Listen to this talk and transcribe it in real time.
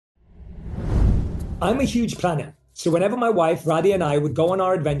I'm a huge planner. So whenever my wife, Radhi, and I would go on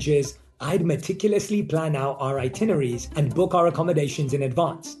our adventures, I'd meticulously plan out our itineraries and book our accommodations in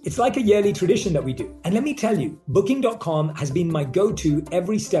advance. It's like a yearly tradition that we do. And let me tell you, Booking.com has been my go-to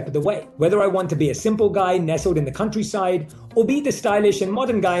every step of the way. Whether I want to be a simple guy nestled in the countryside or be the stylish and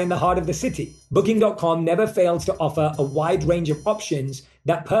modern guy in the heart of the city, Booking.com never fails to offer a wide range of options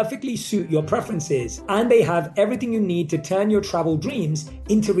that perfectly suit your preferences, and they have everything you need to turn your travel dreams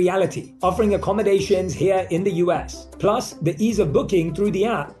into reality, offering accommodations here in the US. Plus, the ease of booking through the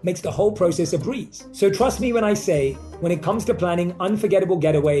app makes the whole process a breeze. So trust me when I say, when it comes to planning unforgettable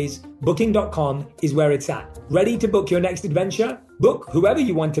getaways, Booking.com is where it's at. Ready to book your next adventure? Book whoever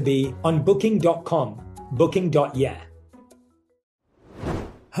you want to be on Booking.com. Booking.yeah.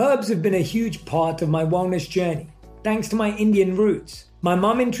 Herbs have been a huge part of my wellness journey, thanks to my Indian roots. My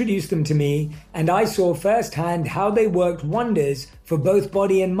mum introduced them to me, and I saw firsthand how they worked wonders for both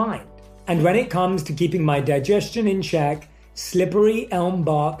body and mind. And when it comes to keeping my digestion in check, slippery elm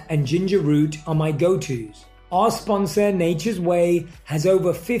bark and ginger root are my go-tos. Our sponsor, Nature's Way, has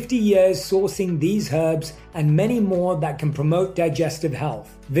over 50 years sourcing these herbs and many more that can promote digestive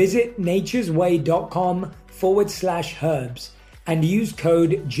health. Visit naturesway.com/herbs and use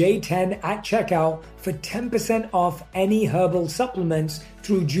code J10 at checkout for 10% off any herbal supplements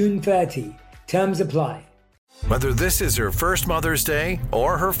through June 30. Terms apply. Whether this is her first Mother's Day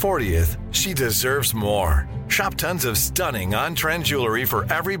or her 40th, she deserves more. Shop tons of stunning on-trend jewelry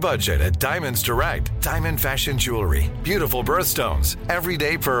for every budget at Diamonds Direct. Diamond fashion jewelry, beautiful birthstones,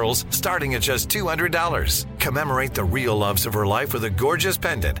 everyday pearls starting at just $200. Commemorate the real loves of her life with a gorgeous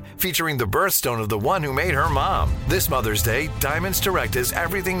pendant featuring the birthstone of the one who made her mom. This Mother's Day, Diamonds Direct is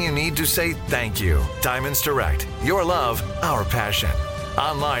everything you need to say thank you. Diamonds Direct, your love, our passion.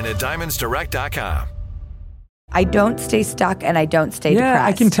 Online at diamondsdirect.com. I don't stay stuck and I don't stay depressed. Yeah,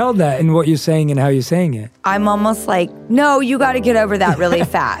 I can tell that in what you're saying and how you're saying it. I'm almost like, no, you got to get over that really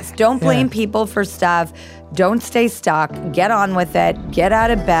fast. Don't blame people for stuff. Don't stay stuck. Get on with it. Get out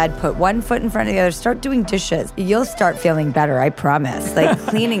of bed. Put one foot in front of the other. Start doing dishes. You'll start feeling better, I promise. Like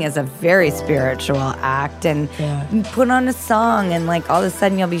cleaning is a very spiritual act. And put on a song and like all of a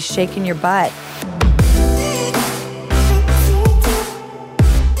sudden you'll be shaking your butt.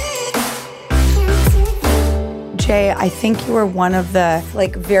 Jay, I think you were one of the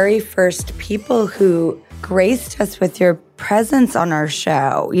very first people who graced us with your presence on our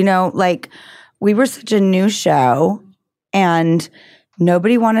show. You know, we were such a new show and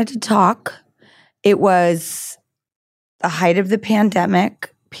nobody wanted to talk. It was the height of the pandemic.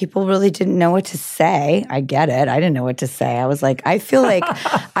 People really didn't know what to say. I get it. I didn't know what to say. I was like, I feel like,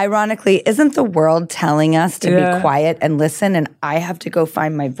 ironically, isn't the world telling us to be quiet and listen? And I have to go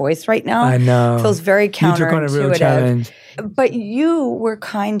find my voice right now. I know. It feels very counterintuitive. You took on a real challenge. But you were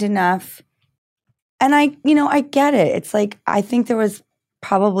kind enough. And I get it. It's like, I think there was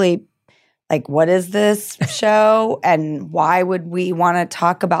probably what is this show? And why would we want to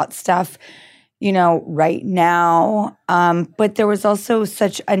talk about stuff right now. But there was also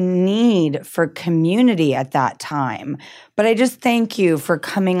such a need for community at that time. But I just thank you for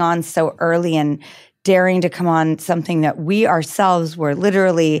coming on so early and daring to come on something that we ourselves were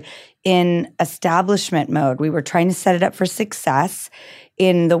literally in establishment mode. We were trying to set it up for success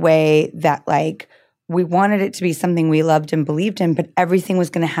in the way that we wanted it to be something we loved and believed in, but everything was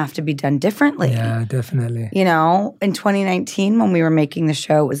going to have to be done differently. Yeah, definitely. In 2019, when we were making the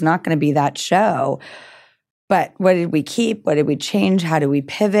show, it was not going to be that show. But what did we keep? What did we change? How do we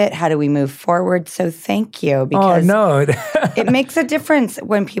pivot? How do we move forward? So thank you. Because it makes a difference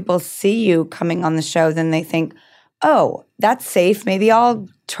when people see you coming on the show, then they think, oh, that's safe. Maybe I'll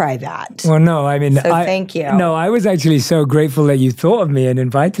try that. Well, no, I mean, thank you. No, I was actually so grateful that you thought of me and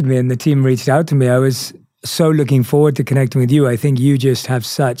invited me and the team reached out to me. I was so looking forward to connecting with you. I think you just have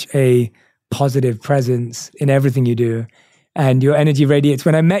such a positive presence in everything you do and your energy radiates.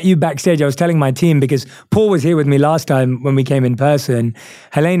 When I met you backstage, I was telling my team, because Paul was here with me last time when we came in person,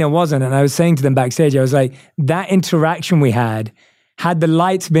 Helena wasn't. And I was saying to them backstage, I was like, that interaction we had the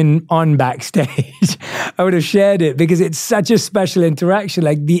lights been on backstage, I would have shared it because it's such a special interaction.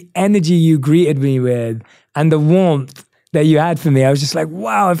 The energy you greeted me with and the warmth that you had for me, I was just like,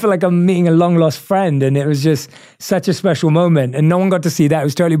 wow, I feel like I'm meeting a long lost friend. And it was just such a special moment. And no one got to see that. It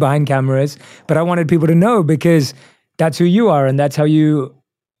was totally behind cameras. But I wanted people to know because that's who you are and that's how you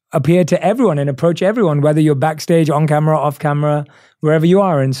appear to everyone and approach everyone, whether you're backstage, on camera, off camera, wherever you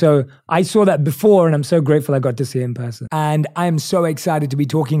are. And so I saw that before and I'm so grateful I got to see it in person. And I'm so excited to be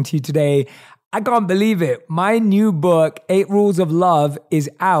talking to you today. I can't believe it. My new book, 8 Rules of Love, is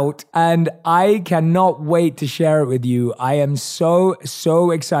out and I cannot wait to share it with you. I am so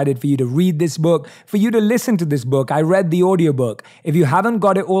excited for you to read this book, for you to listen to this book. I read the audiobook. If you haven't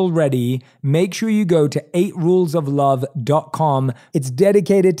got it already, make sure you go to 8rulesoflove.com. It's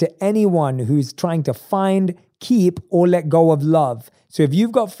dedicated to anyone who's trying to find, keep, or let go of love. So if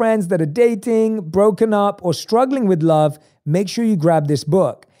you've got friends that are dating, broken up, or struggling with love, make sure you grab this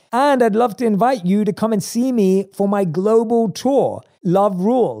book. And I'd love to invite you to come and see me for my global tour, Love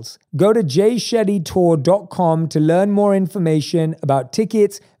Rules. Go to jayshettytour.com to learn more information about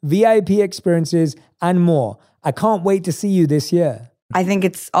tickets, VIP experiences, and more. I can't wait to see you this year. I think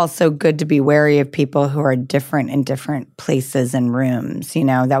it's also good to be wary of people who are different in different places and rooms. You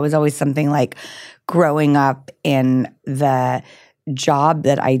know, that was always something like growing up in the job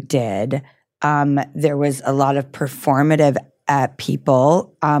that I did. There was a lot of performative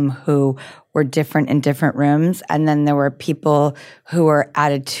people who were different in different rooms. And then there were people who were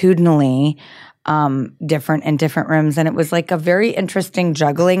attitudinally different in different rooms. And it was like a very interesting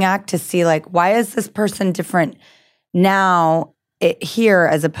juggling act to see, like, why is this person different now here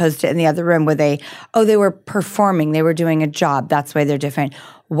as opposed to in the other room where they were performing, they were doing a job. That's why they're different.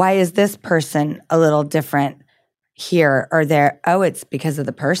 Why is this person a little different here or there? Oh, it's because of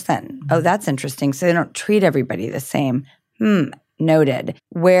the person. Oh, that's interesting. So they don't treat everybody the same. Noted.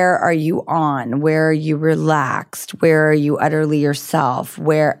 Where are you on? Where are you relaxed? Where are you utterly yourself?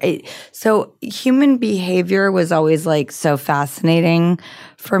 So human behavior was always like so fascinating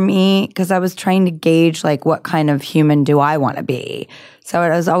for me because I was trying to gauge like what kind of human do I want to be? So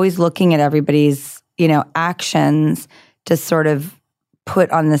I was always looking at everybody's, actions to sort of put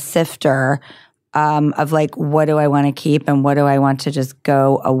on the sifter of like, what do I want to keep and what do I want to just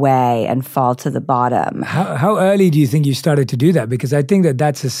go away and fall to the bottom? How early do you think you started to do that? Because I think that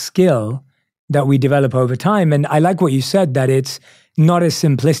that's a skill that we develop over time. And I like what you said, that it's not as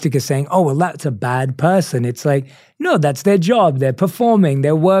simplistic as saying, oh, well, that's a bad person. It's like, no, that's their job. They're performing,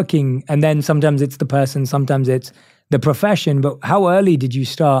 they're working. And then sometimes it's the person, sometimes it's the profession. But how early did you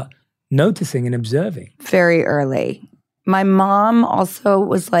start noticing and observing? Very early. My mom also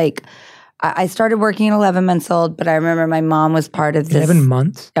was like, I started working at 11 months old, but I remember my mom was part of this. 11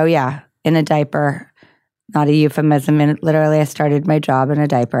 months? Oh, yeah. In a diaper. Not a euphemism. Literally, I started my job in a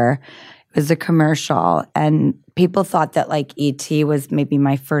diaper. It was a commercial. And people thought that like E.T. was maybe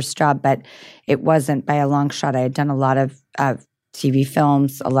my first job, but it wasn't by a long shot. I had done a lot of TV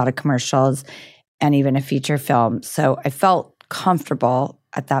films, a lot of commercials, and even a feature film. So I felt comfortable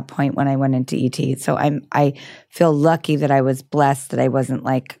at that point when I went into E.T. So I feel lucky that I was blessed that I wasn't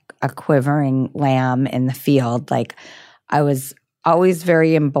like a quivering lamb in the field. Like I was always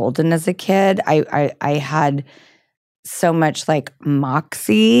very emboldened as a kid. I had so much like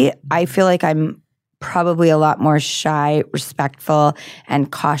moxie. I feel like I'm probably a lot more shy, respectful,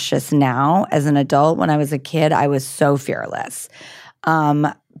 and cautious now as an adult. When I was a kid, I was so fearless.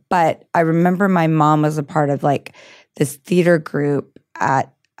 But I remember my mom was a part of like this theater group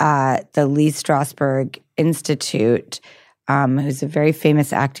at the Lee Strasberg Institute, who's a very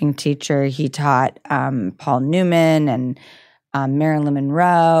famous acting teacher. He taught Paul Newman and Marilyn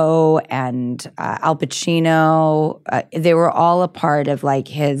Monroe and Al Pacino. They were all a part of like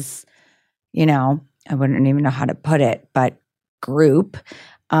his, I wouldn't even know how to put it, but group.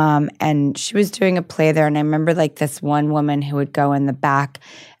 And she was doing a play there. And I remember like this one woman who would go in the back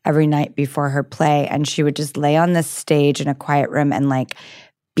every night before her play, and she would just lay on the stage in a quiet room and like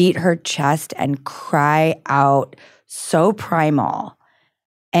beat her chest and cry out so primal.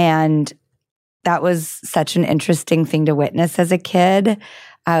 And that was such an interesting thing to witness as a kid.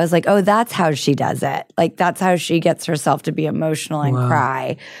 I was like, oh, that's how she does it. Like, that's how she gets herself to be emotional and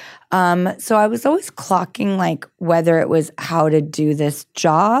cry. So I was always clocking like whether it was how to do this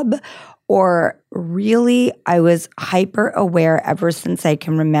job or really I was hyper aware ever since I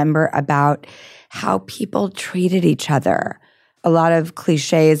can remember about how people treated each other. A lot of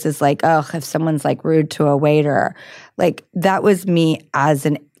cliches is like, oh, if someone's like rude to a waiter, like that was me as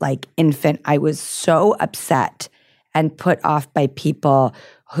an like infant. I was so upset and put off by people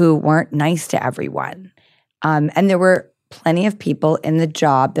who weren't nice to everyone. And there were plenty of people in the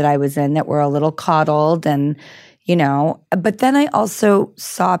job that I was in that were a little coddled and, but then I also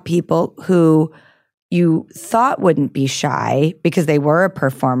saw people who you thought wouldn't be shy because they were a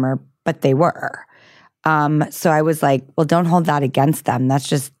performer, but they were. So I was like, well, don't hold that against them. That's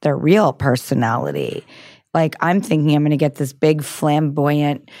just their real personality. Like I'm thinking I'm going to get this big,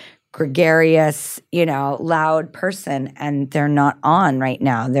 flamboyant, gregarious, loud person, and they're not on right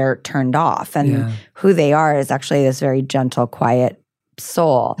now. They're turned off. And who they are is actually this very gentle, quiet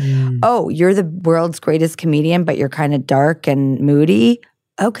soul. Oh, you're the world's greatest comedian, but you're kind of dark and moody?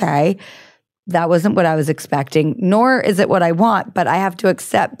 Okay. That wasn't what I was expecting, nor is it what I want, but I have to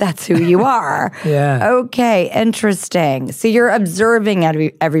accept that's who you are. Yeah. Okay, interesting. So you're observing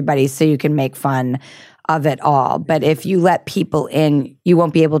everybody so you can make fun of it all. But if you let people in, you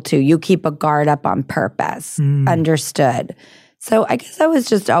won't be able to. You keep a guard up on purpose. Understood. So I guess I was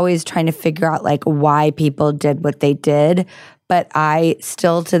just always trying to figure out like why people did what they did. But I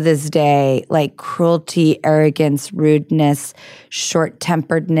still to this day, like cruelty, arrogance, rudeness,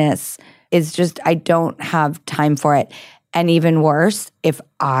 short-temperedness is just, I don't have time for it. And even worse, if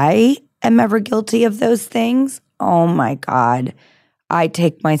I am ever guilty of those things, oh my God, I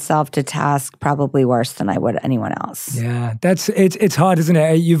take myself to task probably worse than I would anyone else. Yeah, it's hard, isn't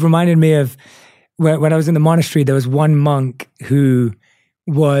it? You've reminded me of when I was in the monastery, there was one monk who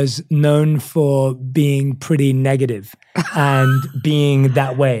was known for being pretty negative and being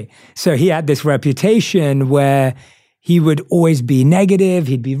that way. So he had this reputation where he would always be negative.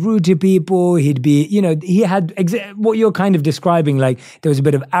 He'd be rude to people. He'd be, he had what you're kind of describing. Like there was a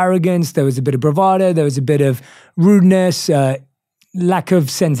bit of arrogance. There was a bit of bravado. There was a bit of rudeness, lack of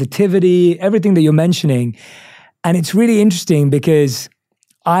sensitivity, everything that you're mentioning. And it's really interesting because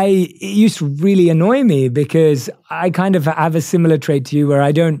it used to really annoy me because I kind of have a similar trait to you where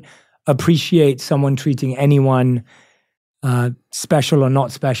I don't appreciate someone treating anyone special or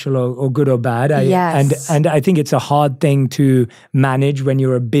not special or good or bad. Yes. And I think it's a hard thing to manage when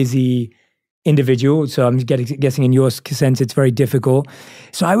you're a busy individual. So I'm guessing in your sense, it's very difficult.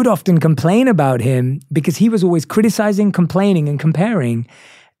 So I would often complain about him because he was always criticizing, complaining, and comparing.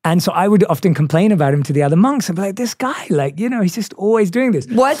 And so I would often complain about him to the other monks and be like, this guy, he's just always doing this.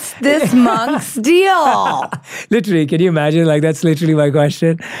 What's this monk's deal? Literally, can you imagine? Like, that's literally my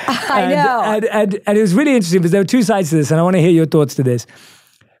question. I know. And it was really interesting because there were two sides to this, and I want to hear your thoughts to this.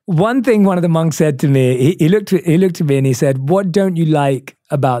 One thing one of the monks said to me, he looked at me and he said, what don't you like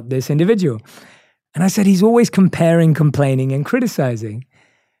about this individual? And I said, he's always comparing, complaining, and criticizing.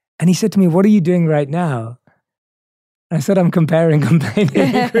 And he said to me, what are you doing right now? I said, I'm comparing, complaining,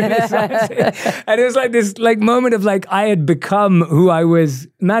 and criticizing. And it was like this moment of I had become who I was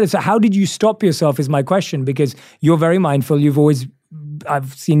mad at. So how did you stop yourself is my question, because you're very mindful.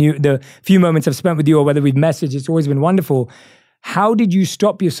 I've seen you, the few moments I've spent with you or whether we've messaged, it's always been wonderful. How did you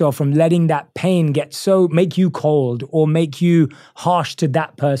stop yourself from letting that pain make you cold or make you harsh to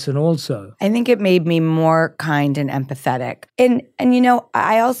that person also? I think it made me more kind and empathetic. And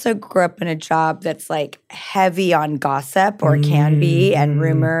I also grew up in a job that's heavy on gossip or can be, and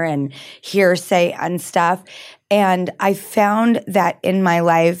rumor and hearsay and stuff. And I found that in my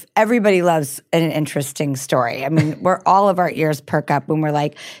life, everybody loves an interesting story. I mean, all of our ears perk up when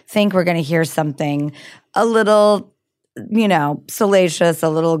we're think we're going to hear something a little salacious, a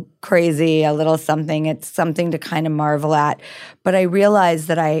little crazy, a little something. It's something to kind of marvel at. But I realized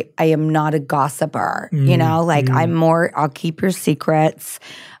that I am not a gossiper, I'm more, I'll keep your secrets.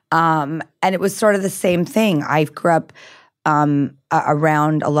 And it was sort of the same thing. I grew up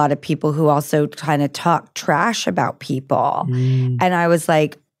around a lot of people who also kind of talk trash about people. And I was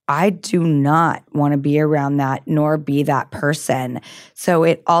like, I do not want to be around that nor be that person. So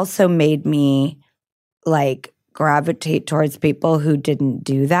it also made me gravitate towards people who didn't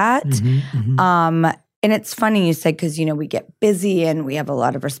do that. And it's funny you said, because, we get busy and we have a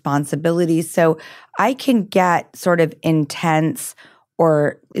lot of responsibilities. So I can get sort of intense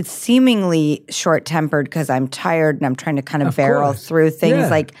or it's seemingly short-tempered because I'm tired and I'm trying to kind of barrel through things.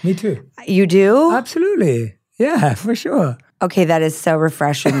 Yeah, me too. You do? Absolutely. Yeah, for sure. Okay, that is so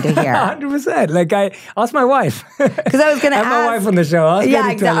refreshing to hear. 100%. I asked my wife. Because I was going to ask. my wife on the show. Yeah,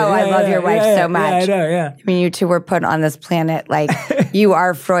 exactly. I love your wife so much. Yeah, I know, yeah. I mean, you two were put on this planet you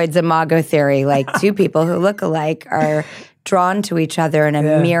are Freud's imago theory. Two people who look alike are drawn to each other in a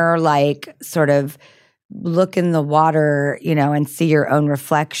mirror-like sort of look in the water, and see your own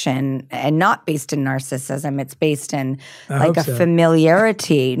reflection, and not based in narcissism. It's based in a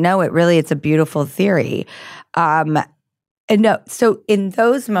familiarity. No, it's a beautiful theory. And no, so in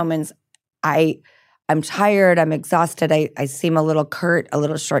those moments, I'm tired, I'm exhausted, I seem a little curt, a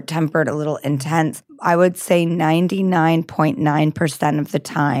little short-tempered, a little intense. I would say 99.9% of the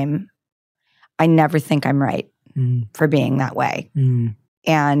time, I never think I'm right for being that way.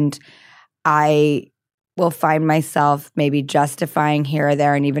 And I will find myself maybe justifying here or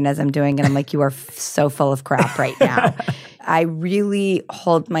there, and even as I'm doing it, I'm like, you are so full of crap right now. I really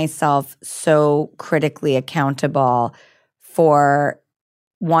hold myself so critically accountable for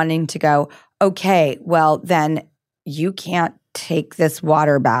wanting to go, okay, well, then you can't take this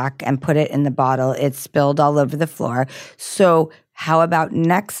water back and put it in the bottle. It's spilled all over the floor. So how about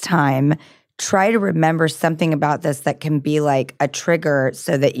next time, try to remember something about this that can be like a trigger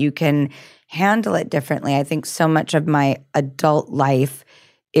so that you can handle it differently. I think so much of my adult life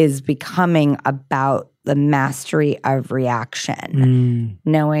is becoming about the mastery of reaction,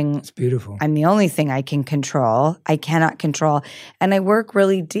 knowing it's beautiful. I'm the only thing I can control. I cannot control. And I work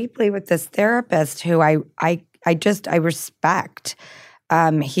really deeply with this therapist who I respect.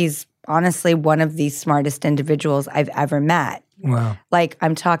 He's honestly one of the smartest individuals I've ever met. Wow. Like,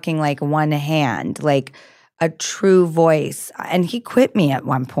 I'm talking like one hand, like a true voice. And he quit me at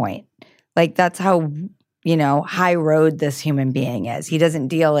one point. Like, that's how, high road this human being is. He doesn't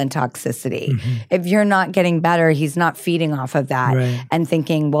deal in toxicity. Mm-hmm. If you're not getting better, he's not feeding off of that and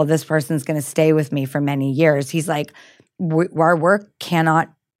thinking, well, this person's going to stay with me for many years. He's like, our work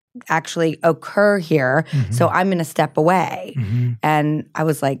cannot actually occur here, so I'm going to step away. And I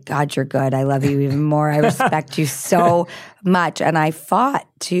was like, God, you're good. I love you even more. I respect you so much. And I fought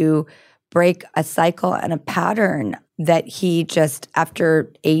to break a cycle and a pattern that he just,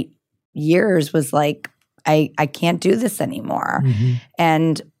 after 8 years, was like, I can't do this anymore.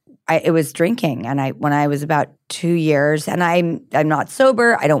 And it was drinking. And when I was about 2 years, and I'm not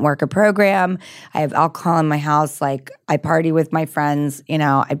sober, I don't work a program, I have alcohol in my house, like I party with my friends,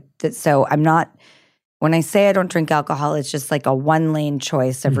 so I'm not, when I say I don't drink alcohol, it's just like a one-lane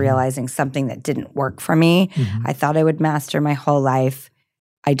choice of realizing something that didn't work for me. I thought I would master my whole life.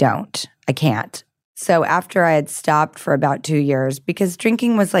 I don't. I can't. So after I had stopped for about 2 years, because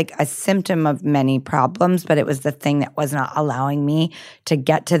drinking was like a symptom of many problems, but it was the thing that was not allowing me to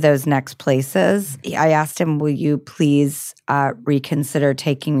get to those next places, I asked him, will you please reconsider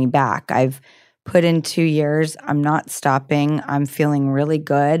taking me back? I've put in 2 years. I'm not stopping. I'm feeling really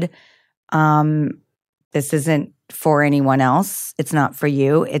good. This isn't for anyone else. It's not for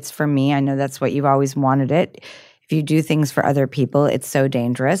you. It's for me. I know that's what you've always wanted it. If you do things for other people, it's so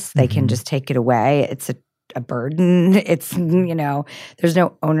dangerous. They can just take it away. It's a burden. It's, there's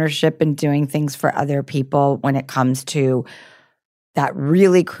no ownership in doing things for other people when it comes to that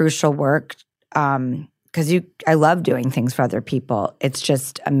really crucial work. Because I love doing things for other people. It's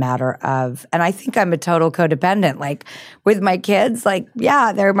just a matter of, and I think I'm a total codependent. Like with my kids, like,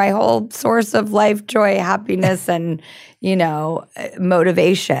 yeah, they're my whole source of life, joy, happiness, and,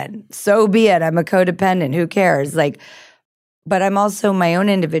 motivation. So be it. I'm a codependent. Who cares? Like, but I'm also my own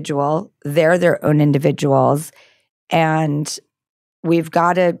individual. They're their own individuals. And we've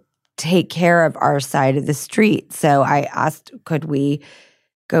got to take care of our side of the street. So I asked, could we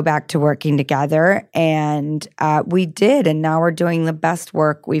go back to working together? And we did. And now we're doing the best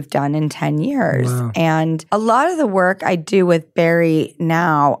work we've done in 10 years. Wow. And a lot of the work I do with Barry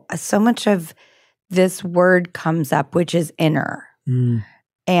now, so much of this word comes up, which is inner.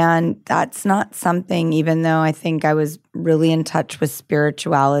 And that's not something, even though I think I was really in touch with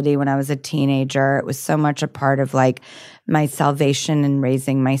spirituality when I was a teenager, it was so much a part of like my salvation and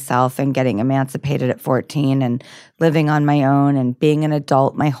raising myself and getting emancipated at 14 and living on my own and being an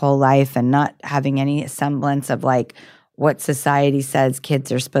adult my whole life and not having any semblance of like what society says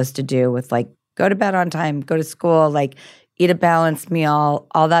kids are supposed to do with like go to bed on time, go to school, like eat a balanced meal,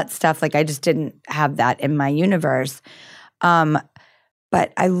 all that stuff. Like I just didn't have that in my universe.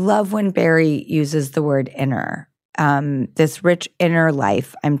 But I love when Barry uses the word inner, this rich inner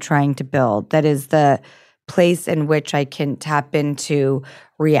life I'm trying to build that is the place in which I can tap into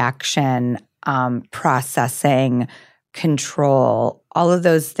reaction, processing, control, all of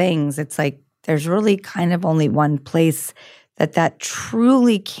those things. It's like there's really kind of only one place that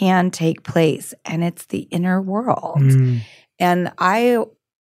truly can take place, and it's the inner world. And I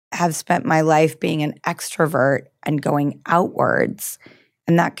have spent my life being an extrovert and going outwards.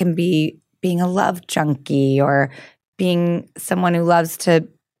 And that can be being a love junkie or being someone who loves to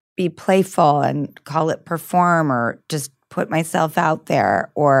be playful and call it perform or just put myself out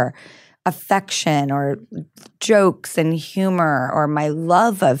there, or affection or jokes and humor or my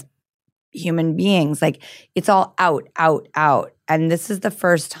love of human beings. Like it's all out, out, out. And this is the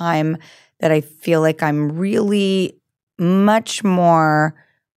first time that I feel like I'm really much more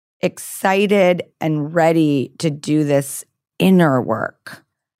excited and ready to do this inner work.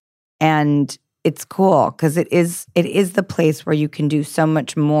 And it's cool because it is the place where you can do so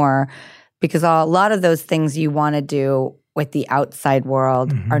much more, because a lot of those things you want to do with the outside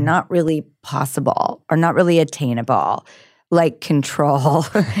world are not really possible or not really attainable, like control,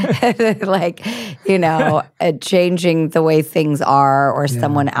 like, changing the way things are, or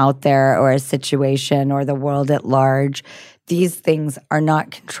someone out there, or a situation, or the world at large. These things are not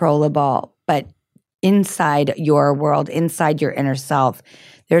controllable, but inside your world, inside your inner self,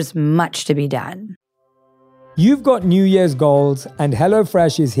 there's much to be done. You've got New Year's goals, and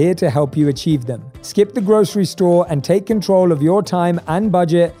HelloFresh is here to help you achieve them. Skip the grocery store and take control of your time and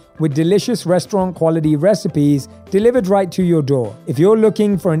budget with delicious restaurant-quality recipes delivered right to your door. If you're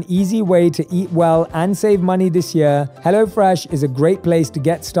looking for an easy way to eat well and save money this year, HelloFresh is a great place to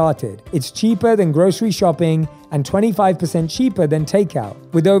get started. It's cheaper than grocery shopping and 25% cheaper than takeout.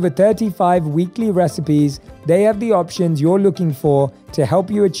 With over 35 weekly recipes, they have the options you're looking for to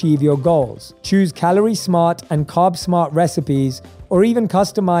help you achieve your goals. Choose calorie-smart and carb-smart recipes, or even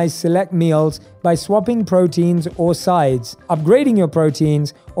customize select meals by swapping proteins or sides, upgrading your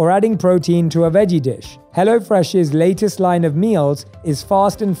proteins, or adding protein to a veggie dish. HelloFresh's latest line of meals is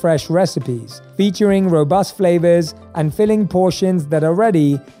fast and fresh recipes, featuring robust flavors and filling portions that are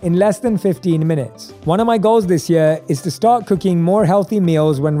ready in less than 15 minutes. One of my goals this year is to start cooking more healthy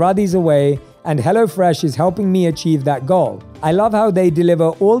meals when Radhi's away, and HelloFresh is helping me achieve that goal. I love how they deliver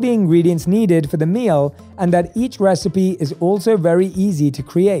all the ingredients needed for the meal and that each recipe is also very easy to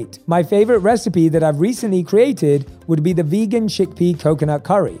create. My favorite recipe that I've recently created would be the vegan chickpea coconut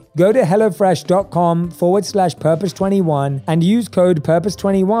curry. Go to hellofresh.com/purpose21 and use code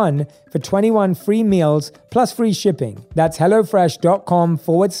purpose21 for 21 free meals plus free shipping. That's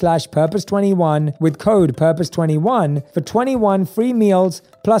hellofresh.com/purpose21 with code purpose21 for 21 free meals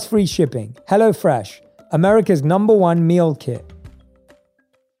plus free shipping. HelloFresh, America's #1 meal kit.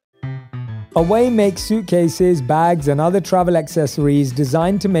 Away makes suitcases, bags, and other travel accessories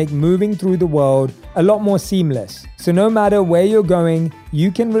designed to make moving through the world a lot more seamless. So no matter where you're going,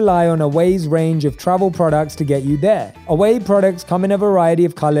 you can rely on Away's range of travel products to get you there. Away products come in a variety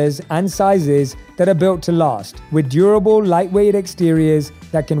of colors and sizes that are built to last, with durable, lightweight exteriors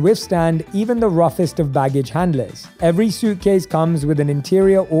that can withstand even the roughest of baggage handlers. Every suitcase comes with an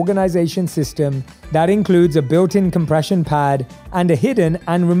interior organization system that includes a built-in compression pad and a hidden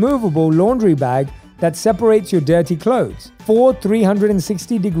and removable laundry bag that separates your dirty clothes. 4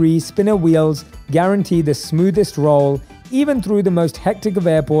 360-degree spinner wheels guarantee the smoothest roll, even through the most hectic of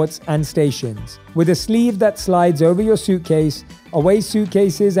airports and stations. With a sleeve that slides over your suitcase, Away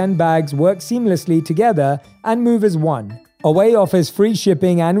suitcases and bags work seamlessly together and move as one. Away offers free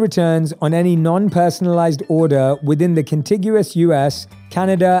shipping and returns on any non-personalized order within the contiguous US,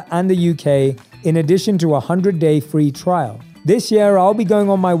 Canada, and the UK, in addition to a 100-day free trial. This year, I'll be going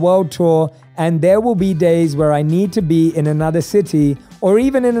on my world tour, and there will be days where I need to be in another city or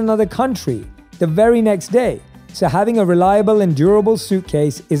even in another country the very next day. So having a reliable and durable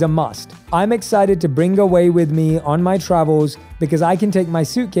suitcase is a must. I'm excited to bring Away with me on my travels because I can take my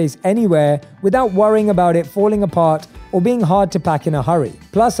suitcase anywhere without worrying about it falling apart or being hard to pack in a hurry.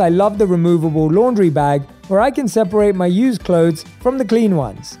 Plus, I love the removable laundry bag where I can separate my used clothes from the clean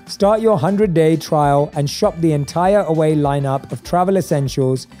ones. Start your 100-day trial and shop the entire Away lineup of travel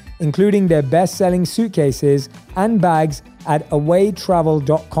essentials, including their best-selling suitcases and bags at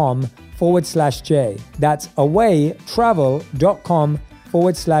awaytravel.com/J. That's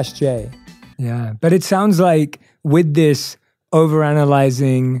awaytravel.com/J. Yeah, but it sounds like with this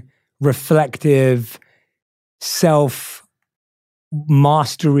overanalyzing, reflective,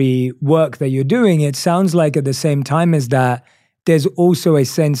 self-mastery work that you're doing, it sounds like at the same time as that, there's also a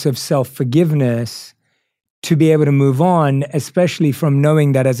sense of self-forgiveness to be able to move on, especially from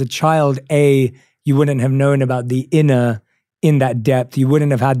knowing that as a child, you wouldn't have known about the inner in that depth. You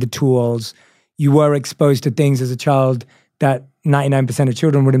wouldn't have had the tools. You were exposed to things as a child that 99% of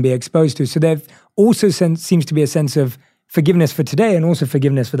children wouldn't be exposed to. So there also seems to be a sense of forgiveness for today and also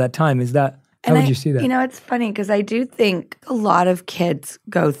forgiveness for that time. Is that, how would you see that? You know, it's funny because I do think a lot of kids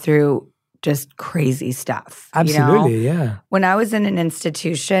go through just crazy stuff. Absolutely, yeah. When I was in an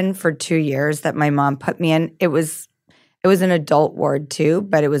institution for 2 years that my mom put me in, it was an adult ward too,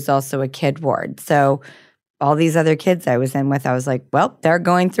 but it was also a kid ward. So all these other kids I was in with, I was like, well, they're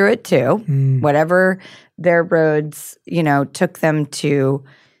going through it too. Whatever their roads, took them to,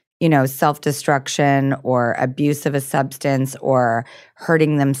 self-destruction or abuse of a substance or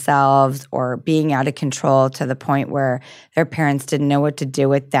hurting themselves or being out of control to the point where their parents didn't know what to do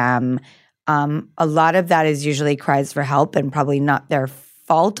with them. A lot of that is usually cries for help and probably not their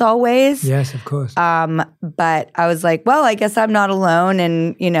fault always. Yes, of course. But I was like, well, I guess I'm not alone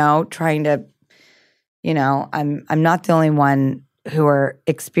and, trying to, I'm not the only one who are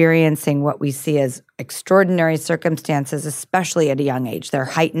experiencing what we see as extraordinary circumstances, especially at a young age. They're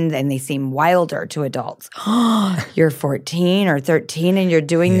heightened and they seem wilder to adults. You're 14 or 13 and you're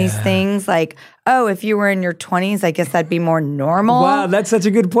doing these things like, oh, if you were in your 20s, I guess that'd be more normal. Wow, that's such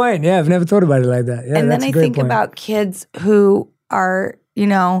a good point. Yeah, I've never thought about it like that. Yeah, and then I think about kids who are,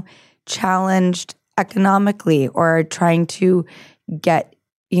 challenged economically or are trying to get,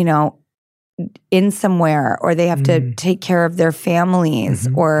 in somewhere, or they have to take care of their families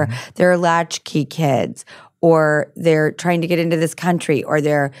or their latchkey kids, or they're trying to get into this country, or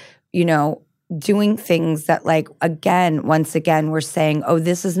they're, doing things that once again, we're saying, oh,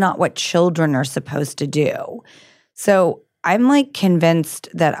 this is not what children are supposed to do. So I'm convinced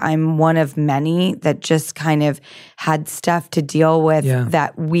that I'm one of many that just kind of had stuff to deal with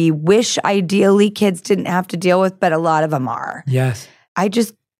that we wish ideally kids didn't have to deal with, but a lot of them are. Yes. I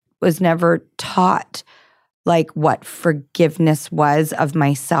just was never taught what forgiveness was of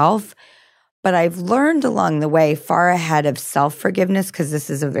myself. But I've learned along the way far ahead of self-forgiveness, because this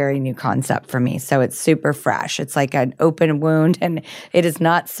is a very new concept for me. So it's super fresh. It's like an open wound, and it is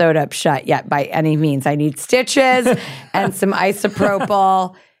not sewed up shut yet by any means. I need stitches and some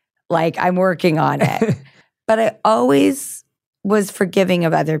isopropyl. I'm working on it. But I always was forgiving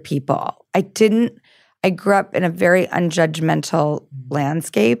of other people. I grew up in a very unjudgmental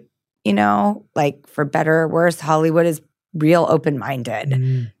landscape, for better or worse. Hollywood is real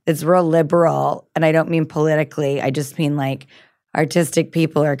open-minded. It's real liberal. And I don't mean politically. I just mean artistic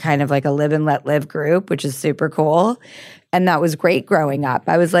people are kind of like a live and let live group, which is super cool. And that was great growing up.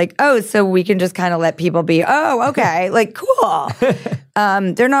 I was like, oh, so we can just kind of let people be, oh, okay, cool.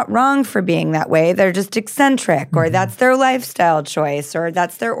 They're not wrong for being that way. They're just eccentric, or that's their lifestyle choice, or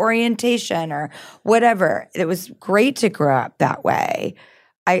that's their orientation, or whatever. It was great to grow up that way.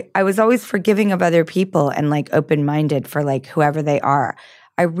 I was always forgiving of other people and open-minded for whoever they are.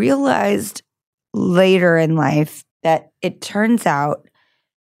 I realized later in life that it turns out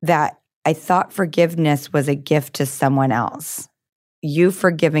that I thought forgiveness was a gift to someone else. You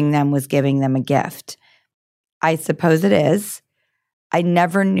forgiving them was giving them a gift. I suppose it is. I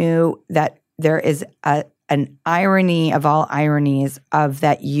never knew that there is an irony of all ironies of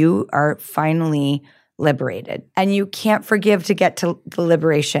that you are finally liberated. And you can't forgive to get to the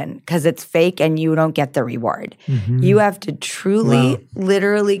liberation because it's fake and you don't get the reward. You have to truly,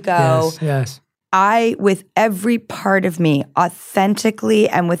 literally go, yes. I, with every part of me, authentically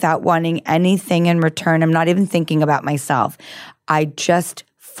and without wanting anything in return, I'm not even thinking about myself. I just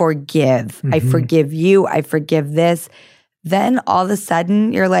forgive. I forgive you. I forgive this. Then all of a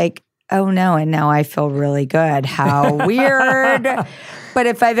sudden you're like, oh no, and now I feel really good. How weird. But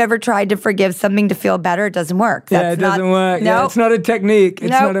if I've ever tried to forgive something to feel better, it doesn't work. It doesn't work. No, it's not a technique.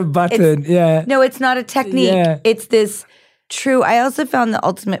 It's not a button. No, it's not a technique. It's this true. I also found the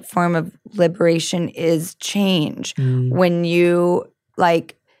ultimate form of liberation is change. When you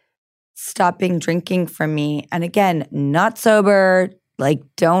stopping drinking from me, and again, not sober,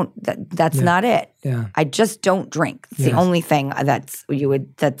 that's not it. I just don't drink. It's the only thing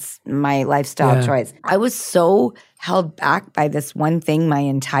that's my lifestyle choice. I was so held back by this one thing my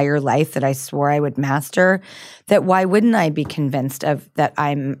entire life that I swore I would master, that why wouldn't I be convinced of that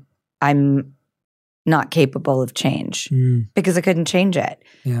I'm not capable of change because I couldn't change it.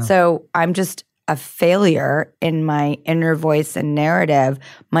 So I'm just a failure in my inner voice and narrative.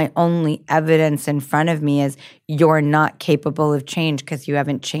 My only evidence in front of me is you're not capable of change because you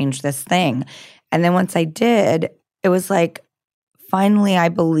haven't changed this thing. And then once I did, it was finally I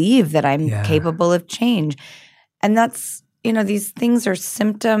believe that I'm capable of change. And that's, these things are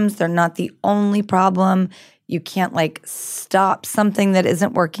symptoms. They're not the only problem. You can't stop something that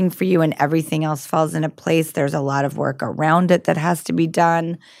isn't working for you and everything else falls into place. There's a lot of work around it that has to be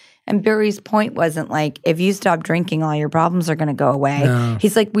done. And Barry's point wasn't Mm-hmm. if you stop drinking, all your problems are going to go away. No.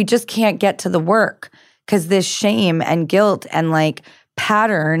 He's we just can't get to the work because this shame and guilt and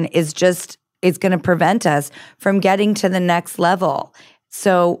pattern is going to prevent us from getting to the next level.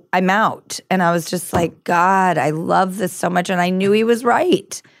 So I'm out. And I was just God, I love this so much. And I knew he was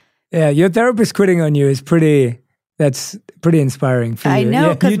right. Yeah, your therapist quitting on you is that's pretty inspiring for you. I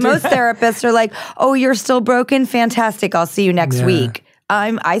know, because most therapists are oh, you're still broken? Fantastic. I'll see you next week.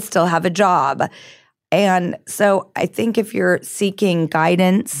 I still have a job. And so I think if you're seeking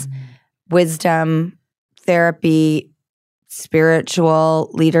guidance, wisdom, therapy, spiritual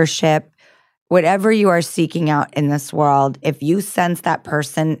leadership, whatever you are seeking out in this world, if you sense that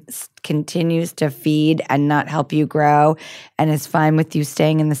person continues to feed and not help you grow and is fine with you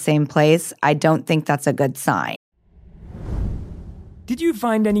staying in the same place, I don't think that's a good sign. Did you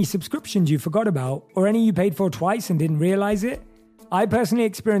find any subscriptions you forgot about or any you paid for twice and didn't realize it? I personally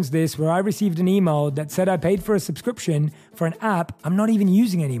experienced this where I received an email that said I paid for a subscription for an app I'm not even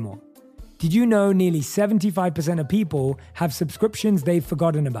using anymore. Did you know nearly 75% of people have subscriptions they've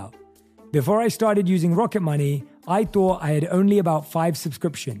forgotten about? Before I started using Rocket Money, I thought I had only about 5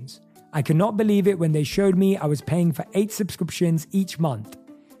 subscriptions. I could not believe it when they showed me I was paying for 8 subscriptions each month.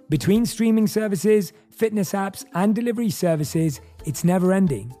 Between streaming services, fitness apps, and delivery services, it's never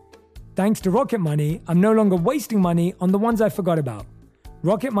ending. Thanks to Rocket Money, I'm no longer wasting money on the ones I forgot about.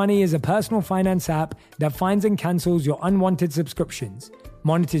 Rocket Money is a personal finance app that finds and cancels your unwanted subscriptions,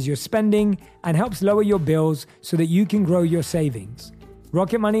 monitors your spending, and helps lower your bills so that you can grow your savings.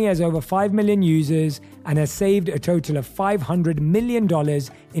 Rocket Money has over 5 million users and has saved a total of $500 million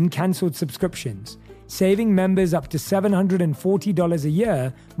in canceled subscriptions, saving members up to $740 a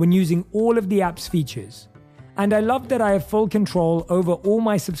year when using all of the app's features. And I love that I have full control over all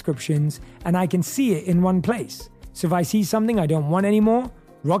my subscriptions and I can see it in one place. So if I see something I don't want anymore,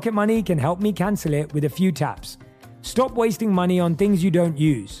 Rocket Money can help me cancel it with a few taps. Stop wasting money on things you don't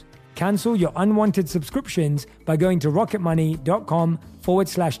use. Cancel your unwanted subscriptions by going to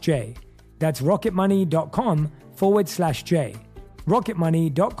rocketmoney.com/J. That's rocketmoney.com/J.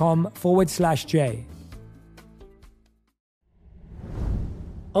 rocketmoney.com/J.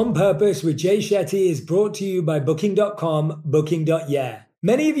 On Purpose with Jay Shetty is brought to you by Booking.com, Booking.yeah.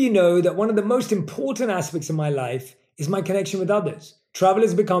 Many of you know that one of the most important aspects of my life is my connection with others. Travel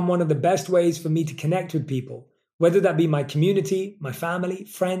has become one of the best ways for me to connect with people, whether that be my community, my family,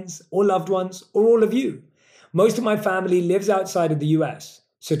 friends, or loved ones, or all of you. Most of my family lives outside of the US,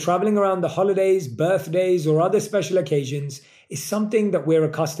 so traveling around the holidays, birthdays, or other special occasions is something that we're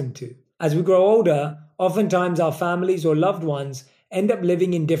accustomed to. As we grow older, oftentimes our families or loved ones end up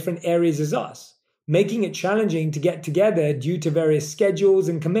living in different areas as us, making it challenging to get together due to various schedules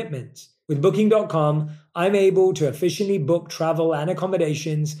and commitments. With Booking.com, I'm able to efficiently book travel and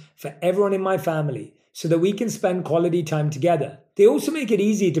accommodations for everyone in my family so that we can spend quality time together. They also make it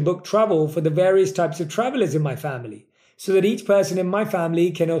easy to book travel for the various types of travelers in my family so that each person in my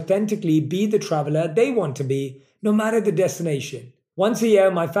family can authentically be the traveler they want to be, no matter the destination. Once a year,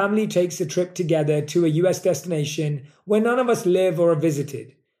 my family takes a trip together to a US destination where none of us live or are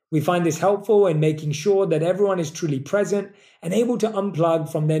visited. We find this helpful in making sure that everyone is truly present and able to unplug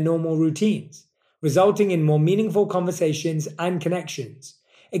from their normal routines, resulting in more meaningful conversations and connections.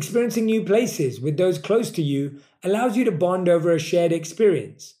 Experiencing new places with those close to you allows you to bond over a shared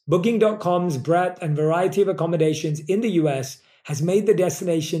experience. Booking.com's breadth and variety of accommodations in the US has made the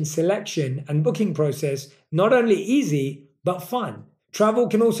destination selection and booking process not only easy, but fun. Travel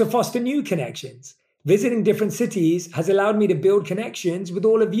can also foster new connections. Visiting different cities has allowed me to build connections with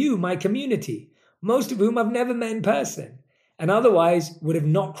all of you, my community, most of whom I've never met in person, and otherwise would have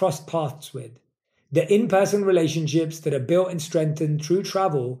not crossed paths with. The in-person relationships that are built and strengthened through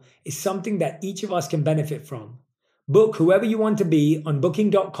travel is something that each of us can benefit from. Book whoever you want to be on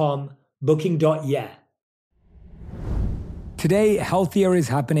Booking.com, Booking.yeah. Today, healthier is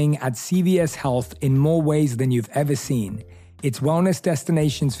happening at CVS Health in more ways than you've ever seen. It's wellness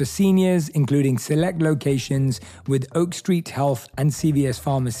destinations for seniors, including select locations with Oak Street Health and CVS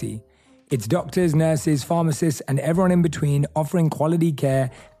Pharmacy. It's doctors, nurses, pharmacists, and everyone in between offering quality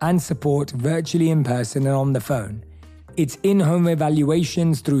care and support virtually, in person, and on the phone. It's in-home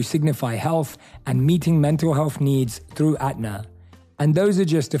evaluations through Signify Health and meeting mental health needs through Aetna. And those are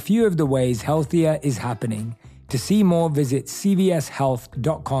just a few of the ways healthier is happening. To see more, visit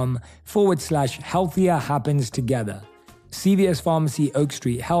cvshealth.com/healthier happens together. CVS Pharmacy, Oak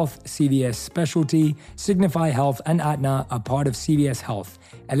Street Health, CVS Specialty, Signify Health, and Aetna are part of CVS Health.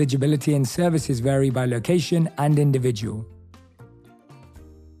 Eligibility and services vary by location and individual.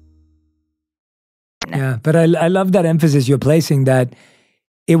 Yeah, but I love that emphasis you're placing, that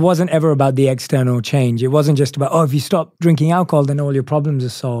it wasn't ever about the external change. It wasn't just about, oh, if you stop drinking alcohol, then all your problems are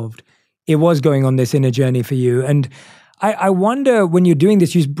solved. It was going on this inner journey for you. And I wonder, when you're doing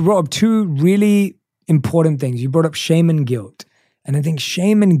this, you brought up two really important things. You brought up shame and guilt. And I think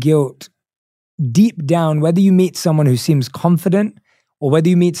shame and guilt, deep down, whether you meet someone who seems confident or whether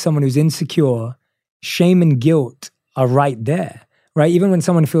you meet someone who's insecure, shame and guilt are right there, right? Even when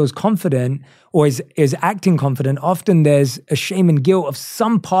someone feels confident or is acting confident, often there's a shame and guilt of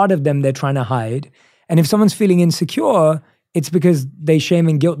some part of them they're trying to hide. And if someone's feeling insecure, it's because they shame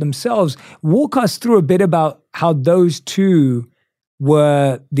and guilt themselves. Walk us through a bit about how those two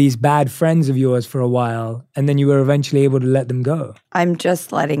were these bad friends of yours for a while, and then you were eventually able to let them go. I'm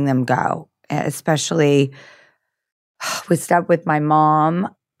just letting them go, especially with stuff with my mom.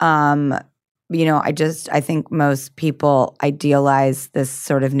 I think most people idealize this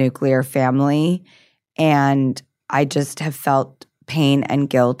sort of nuclear family, and I just have felt pain and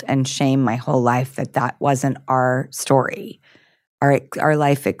guilt and shame my whole life that wasn't our story, our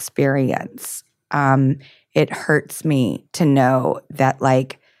life experience. It hurts me to know that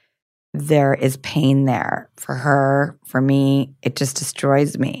there is pain there for her, for me. It just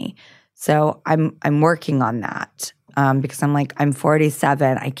destroys me. So I'm working on that because I'm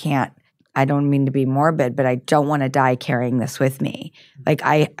 47. I can't I don't mean to be morbid, but I don't want to die carrying this with me. Like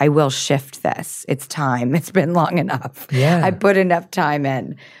I will shift this. It's time. It's been long enough. Yeah. I put enough time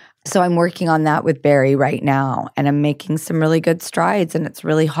in. So I'm working on that with Barry right now, and I'm making some really good strides, and it's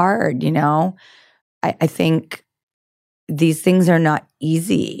really hard, you know? I think these things are not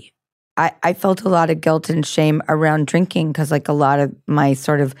easy. I felt a lot of guilt and shame around drinking because like a lot of my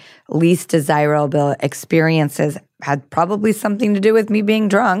sort of least desirable experiences had probably something to do with me being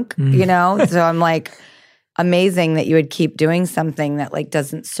drunk, you know? So I'm like, amazing that you would keep doing something that like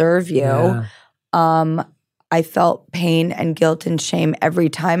doesn't serve you. Yeah. I felt pain and guilt and shame every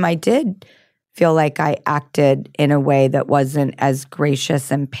time I did feel like I acted in a way that wasn't as gracious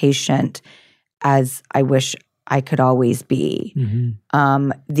and patient as I wish I could always be.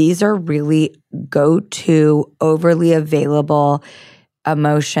 These are really go-to, overly available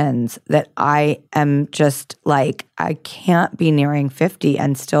emotions that I am just like, I can't be nearing 50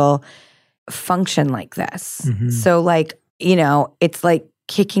 and still function like this. So like, you know, it's like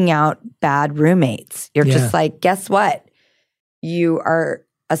kicking out bad roommates. You're just like, guess what? You are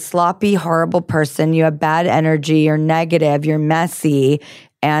a sloppy, horrible person. You have bad energy. You're negative. You're messy.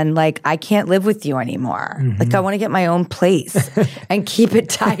 And like, I can't live with you anymore. Like, I want to get my own place and keep it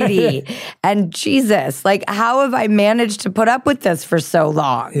tidy. And Jesus, like, how have I managed to put up with this for so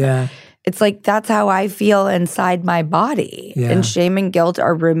long? Yeah. It's like, that's how I feel inside my body. Yeah. And shame and guilt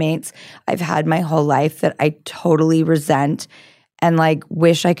are roommates I've had my whole life that I totally resent and like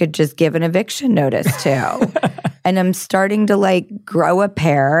wish I could just give an eviction notice to. And I'm starting to like grow a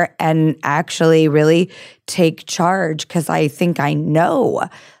pair and actually really take charge because I think I know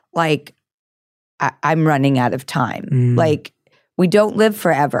like I'm running out of time. Like we don't live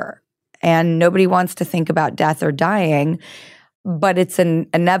forever and nobody wants to think about death or dying. But it's an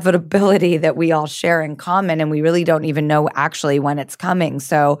inevitability that we all share in common and we really don't even know actually when it's coming.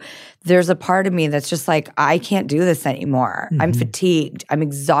 So there's a part of me that's just like, I can't do this anymore. I'm fatigued. I'm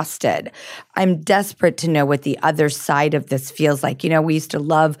exhausted. I'm desperate to know what the other side of this feels like. You know, we used to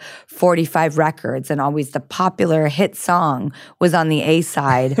love 45 records and always the popular hit song was on the A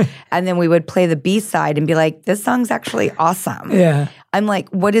side. And then we would play the B side and be like, this song's actually awesome. Yeah. I'm like,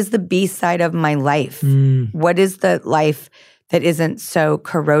 what is the B side of my life? What is the life that isn't so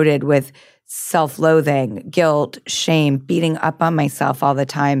corroded with self-loathing, guilt, shame, beating up on myself all the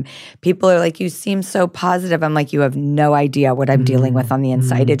time? People are like, you seem so positive. I'm like, you have no idea what I'm dealing with on the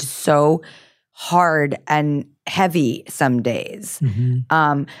inside. It's so hard and heavy some days.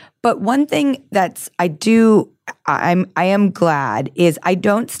 But one thing that's I am glad is I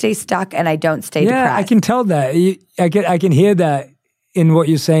don't stay stuck and I don't stay depressed. Yeah, I can tell that. I can hear that in what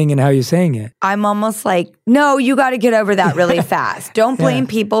you're saying and how you're saying it. I'm almost like, no, you got to get over that really fast. Don't blame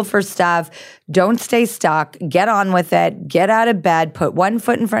people for stuff. Don't stay stuck. Get on with it. Get out of bed. Put one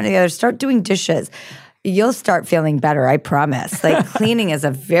foot in front of the other. Start doing dishes. You'll start feeling better, I promise. Like cleaning is a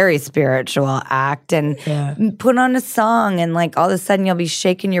very spiritual act, and put on a song and like all of a sudden you'll be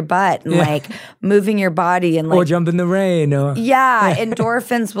shaking your butt and like moving your body and like— Or jump in the rain or—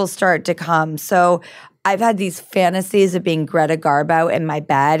 endorphins will start to come. So I've had these fantasies of being Greta Garbo in my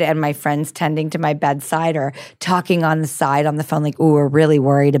bed and my friends tending to my bedside or talking on the side on the phone like, ooh, we're really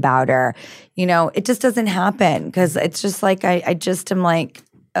worried about her. You know, it just doesn't happen because it's just like I just am like,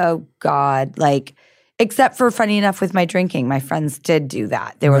 oh God, like— except for, funny enough, with my drinking, my friends did do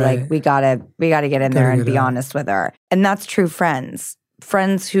that. They were like, we gotta get in there and be honest with her. And that's true friends.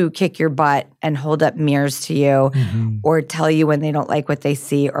 Friends who kick your butt and hold up mirrors to you or tell you when they don't like what they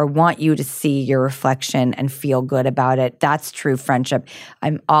see or want you to see your reflection and feel good about it. That's true friendship.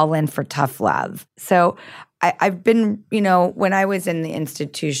 I'm all in for tough love. So I've been, you know, when I was in the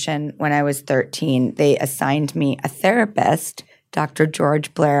institution, when I was 13, they assigned me a therapist, Dr.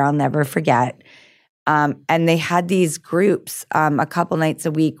 George Blair, I'll never forget. And they had these groups a couple nights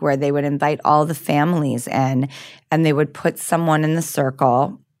a week where they would invite all the families in and they would put someone in the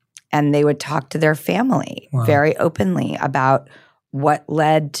circle and they would talk to their family very openly about what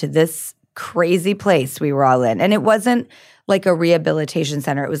led to this crazy place we were all in. And it wasn't like a rehabilitation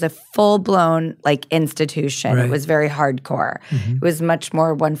center. It was a full-blown like institution. It was very hardcore. It was much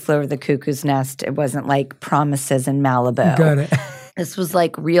more One Flew Over the Cuckoo's Nest. It wasn't like Promises in Malibu. Got it. This was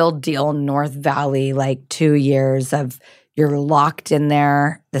like real deal North Valley, like 2 years of you're locked in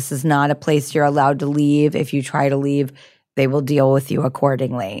there. This is not a place you're allowed to leave. If you try to leave, they will deal with you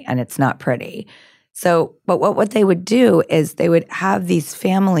accordingly, and it's not pretty. So, but what they would do is they would have these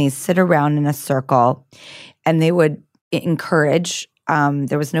families sit around in a circle, and they would encourage.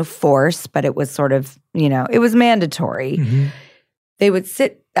 There was no force, but it was sort of, you know, it was mandatory. they would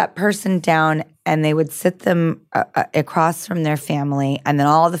sit that person down and they would sit them across from their family, and then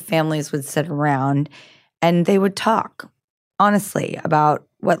all the families would sit around and they would talk honestly about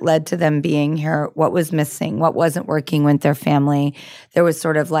what led to them being here, what was missing, what wasn't working with their family. There was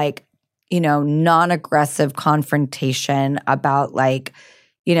sort of like, non-aggressive confrontation about like,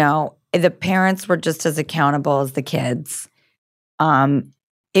 the parents were just as accountable as the kids.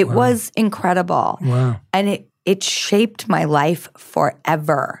 It Wow. was incredible. Wow. And it shaped my life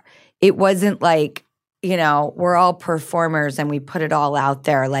forever. It wasn't like, we're all performers and we put it all out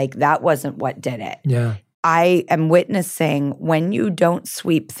there. Like that wasn't what did it. Yeah. I am witnessing when you don't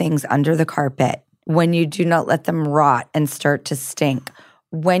sweep things under the carpet, when you do not let them rot and start to stink,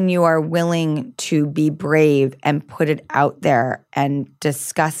 when you are willing to be brave and put it out there and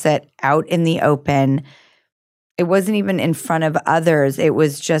discuss it out in the open. It wasn't even in front of others. It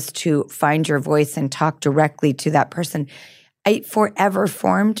was just to find your voice and talk directly to that person. It forever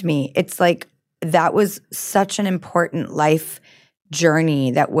formed me. It's like that was such an important life journey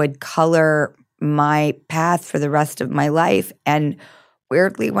that would color my path for the rest of my life. And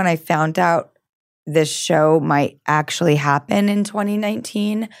weirdly, when I found out this show might actually happen in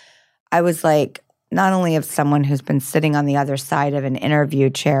 2019, I was like, not only of someone who's been sitting on the other side of an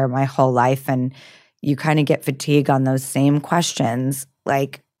interview chair my whole life, and you kind of get fatigue on those same questions.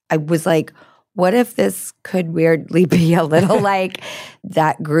 Like, I was like, what if this could weirdly be a little like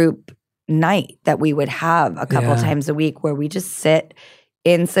that group night that we would have a couple times a week where we just sit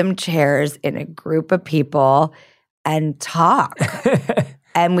in some chairs in a group of people and talk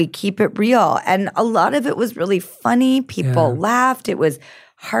and we keep it real. And a lot of it was really funny. People laughed. It was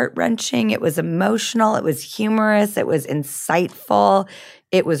heart-wrenching. It was emotional. It was humorous. It was insightful.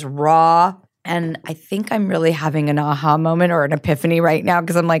 It was raw. And I think I'm really having an aha moment or an epiphany right now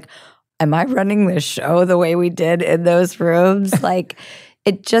because I'm like, am I running this show the way we did in those rooms? Like,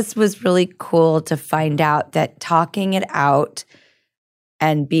 it just was really cool to find out that talking it out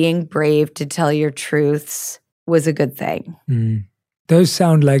and being brave to tell your truths was a good thing. Mm. Those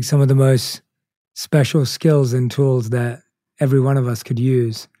sound like some of the most special skills and tools that every one of us could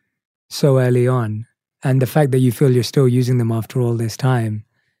use so early on. And the fact that you feel you're still using them after all this time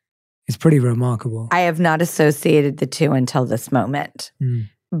is pretty remarkable. I have not associated the two until this moment.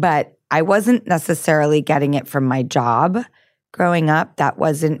 But I wasn't necessarily getting it from my job growing up. That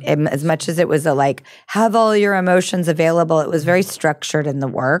wasn't, as much as it was a like, have all your emotions available, it was very structured in the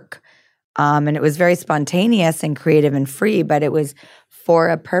work. And it was very spontaneous and creative and free, but it was for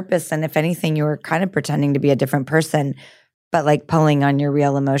a purpose. And if anything, you were kind of pretending to be a different person, but like pulling on your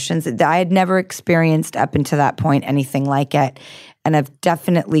real emotions. I had never experienced up until that point anything like it. And I've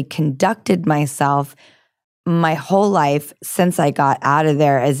definitely conducted myself my whole life since I got out of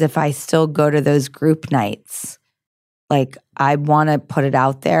there as if I still go to those group nights. Like, I want to put it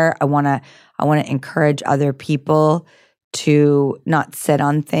out there. I want to encourage other people to not sit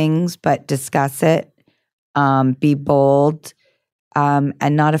on things, but discuss it, be bold,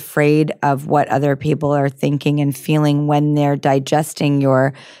 and not afraid of what other people are thinking and feeling when they're digesting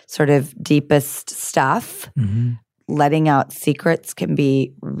your sort of deepest stuff. Mm-hmm. Letting out secrets can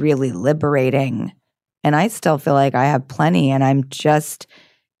be really liberating. And I still feel like I have plenty, and I'm just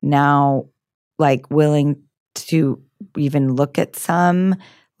now like willing to even look at some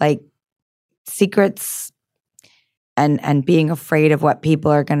like secrets, and being afraid of what people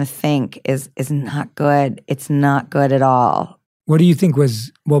are going to think is not good. It's not good at all. What do you think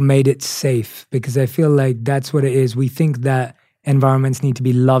was what made it safe? Because I feel like that's what it is. We think that environments need to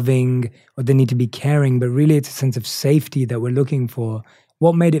be loving or they need to be caring, but really it's a sense of safety that we're looking for.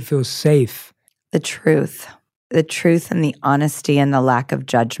 What made it feel safe? The truth and the honesty and the lack of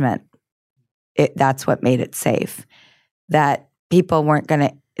judgment. That's what made it safe. That people weren't going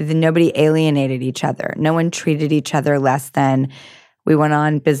to, nobody alienated each other. No one treated each other less than. We went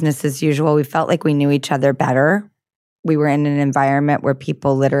on business as usual. We felt like we knew each other better. We were in an environment where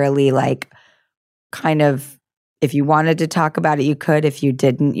people literally like kind of, if you wanted to talk about it, you could. If you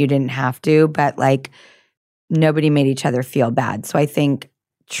didn't have to. But like nobody made each other feel bad. So I think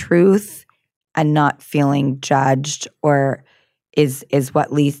truth and not feeling judged or is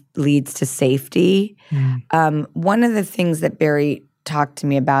what leads to safety. One of the things that Barry talked to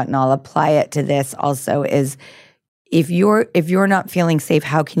me about, and I'll apply it to this also, is if you're not feeling safe,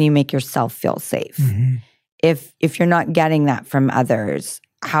 how can you make yourself feel safe? Mm-hmm. If you're not getting that from others,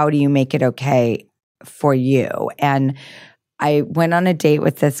 how do you make it okay for you? And I went on a date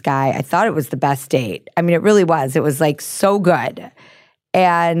with this guy. I thought it was the best date. I mean, it really was. It was like so good.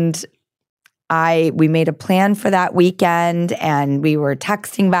 And we made a plan for that weekend, and we were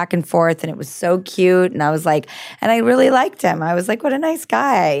texting back and forth, and it was so cute. And I was like, and I really liked him. I was like, what a nice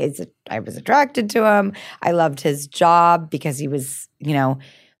guy. I was attracted to him. I loved his job because he was,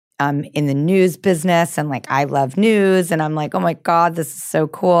 in the news business, and like I love news, and I'm like, oh my God, this is so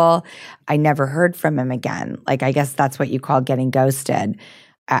cool. I never heard from him again. Like, I guess that's what you call getting ghosted.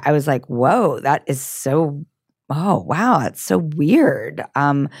 I was like, whoa, that is so, oh wow, that's so weird.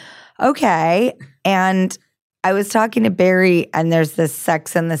 Okay. And I was talking to Barry, and there's this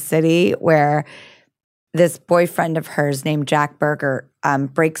Sex and the City where this boyfriend of hers named Jack Berger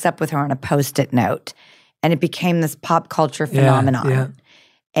breaks up with her on a Post-it note, and it became this pop culture phenomenon. Yeah.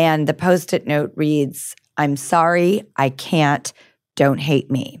 And the Post-it note reads, I'm sorry, I can't, don't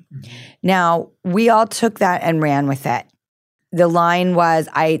hate me. Mm-hmm. Now, we all took that and ran with it. The line was,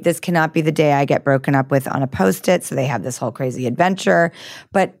 this cannot be the day I get broken up with on a Post-it. So they have this whole crazy adventure.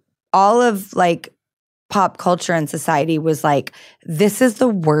 But all of like pop culture and society was like, this is the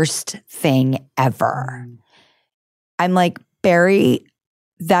worst thing ever. I'm like, Barry,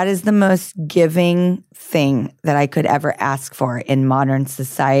 that is the most giving thing that I could ever ask for in modern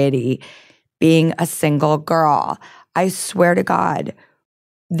society, being a single girl. I swear to God,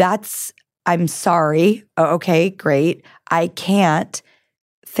 I'm sorry. Oh, okay, great. I can't.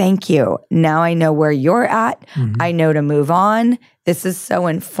 Thank you. Now I know where you're at. Mm-hmm. I know to move on. This is so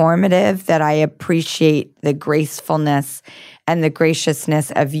informative that I appreciate the gracefulness and the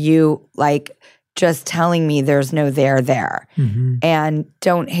graciousness of you, like, just telling me there's no there. Mm-hmm. And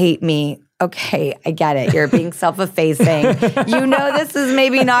don't hate me. Okay, I get it. You're being self-effacing. This is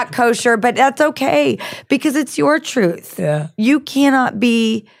maybe not kosher, but that's okay because it's your truth. Yeah. We can't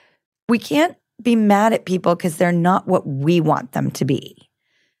be mad at people because they're not what we want them to be.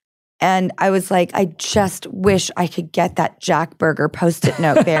 And I was like, I just wish I could get that Jack Berger Post-it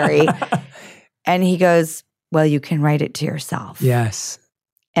note, Barry. And he goes, well, you can write it to yourself. Yes.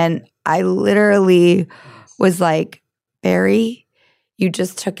 And I literally was like, Barry, you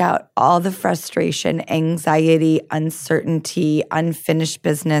just took out all the frustration, anxiety, uncertainty, unfinished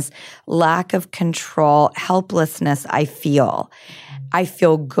business, lack of control, helplessness I feel. I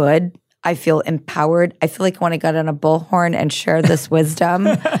feel good. I feel empowered. I feel like I want to get on a bullhorn and share this wisdom.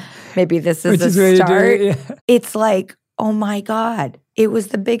 Maybe this is a start. Yeah. It's like, oh my God, it was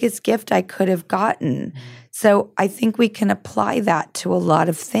the biggest gift I could have gotten. So I think we can apply that to a lot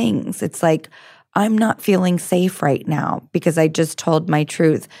of things. It's like, I'm not feeling safe right now because I just told my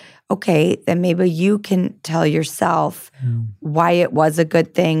truth. Okay, then maybe you can tell yourself why it was a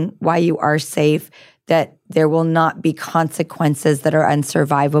good thing, why you are safe, that there will not be consequences that are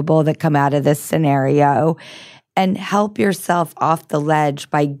unsurvivable that come out of this scenario, and help yourself off the ledge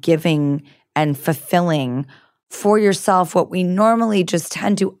by giving and fulfilling for yourself what we normally just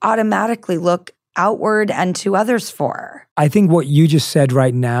tend to automatically look outward and to others for. I think what you just said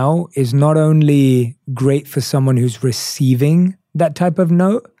right now is not only great for someone who's receiving that type of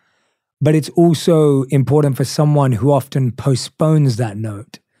note, but it's also important for someone who often postpones that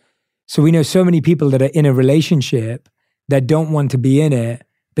note. So we know so many people that are in a relationship that don't want to be in it,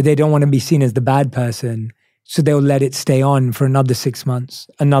 but they don't want to be seen as the bad person. So they'll let it stay on for another 6 months,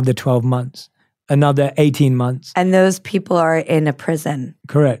 another 12 months, another 18 months. And those people are in a prison.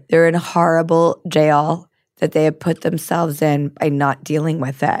 Correct. They're in a horrible jail that they have put themselves in by not dealing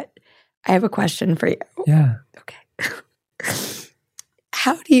with it. I have a question for you. Yeah. Okay.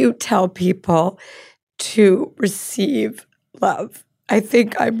 How do you tell people to receive love? I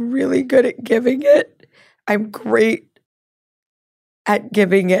think I'm really good at giving it. I'm great at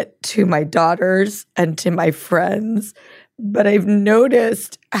giving it to my daughters and to my friends. But I've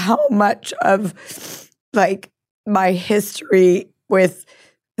noticed how much of like my history with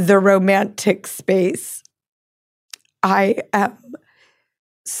the romantic space, I am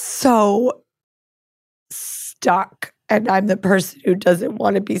so stuck, and I'm the person who doesn't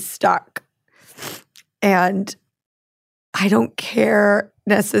want to be stuck. And I don't care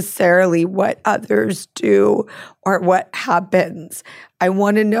necessarily what others do or what happens. I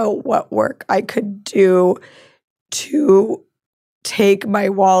want to know what work I could do to take my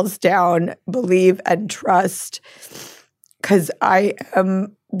walls down, believe and trust, because I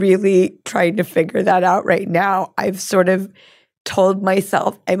am really trying to figure that out right now. I've sort of told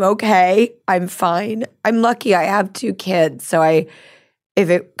myself, I'm okay, I'm fine. I'm lucky I have 2 kids, so if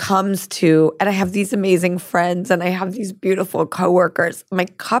it comes to, and I have these amazing friends and I have these beautiful coworkers, my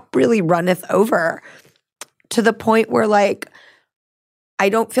cup really runneth over to the point where like, I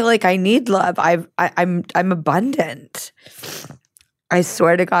don't feel like I need love. I'm abundant. I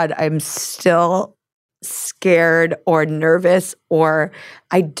swear to God, I'm still scared or nervous, or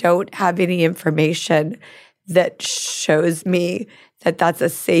I don't have any information that shows me that that's a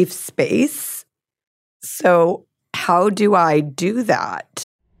safe space. So how do I do that?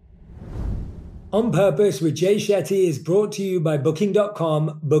 On Purpose with Jay Shetty is brought to you by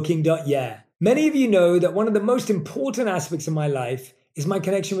Booking.com, Booking.yeah. Many of you know that one of the most important aspects of my life is my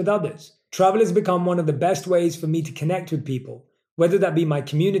connection with others. Travel has become one of the best ways for me to connect with people, whether that be my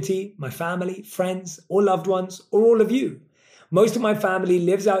community, my family, friends, or loved ones, or all of you. Most of my family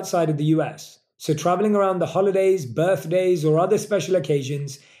lives outside of the US, so traveling around the holidays, birthdays, or other special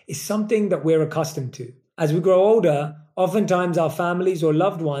occasions is something that we're accustomed to. As we grow older, oftentimes our families or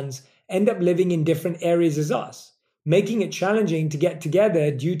loved ones end up living in different areas as us, making it challenging to get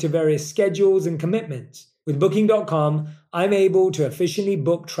together due to various schedules and commitments. With Booking.com, I'm able to efficiently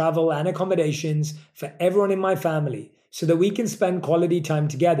book travel and accommodations for everyone in my family so that we can spend quality time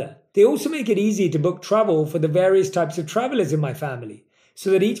together. They also make it easy to book travel for the various types of travelers in my family so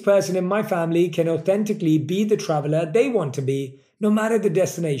that each person in my family can authentically be the traveler they want to be, no matter the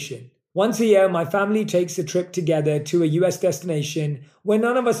destination. Once a year, my family takes a trip together to a US destination where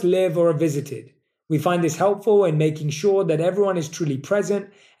none of us live or are visited. We find this helpful in making sure that everyone is truly present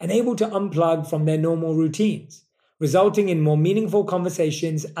and able to unplug from their normal routines, resulting in more meaningful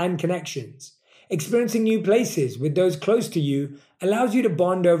conversations and connections. Experiencing new places with those close to you allows you to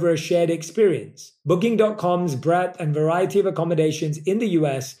bond over a shared experience. Booking.com's breadth and variety of accommodations in the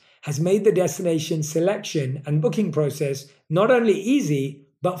US has made the destination selection and booking process not only easy,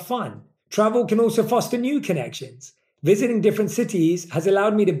 but fun. Travel can also foster new connections. Visiting different cities has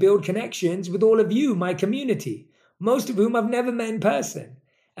allowed me to build connections with all of you, my community, most of whom I've never met in person,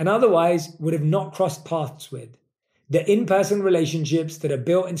 and otherwise would have not crossed paths with. The in-person relationships that are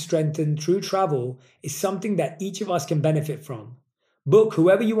built and strengthened through travel is something that each of us can benefit from. Book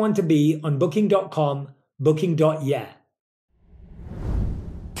whoever you want to be on Booking.com, Booking.yeah.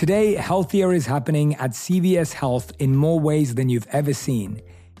 Today, healthier is happening at CVS Health in more ways than you've ever seen.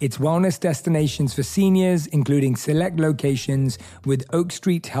 It's wellness destinations for seniors, including select locations with Oak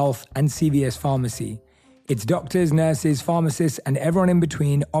Street Health and CVS Pharmacy. It's doctors, nurses, pharmacists, and everyone in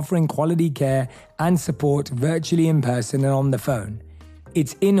between offering quality care and support virtually in person and on the phone.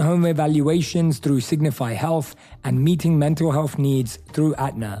 It's in-home evaluations through Signify Health and meeting mental health needs through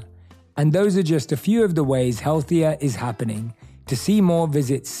Aetna. And those are just a few of the ways healthier is happening. To see more,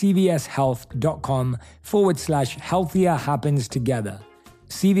 visit cvshealth.com/healthier happens together.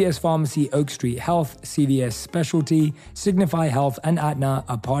 CVS Pharmacy, Oak Street Health, CVS Specialty, Signify Health, and Aetna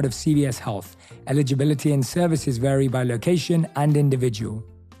are part of CVS Health. Eligibility and services vary by location and individual.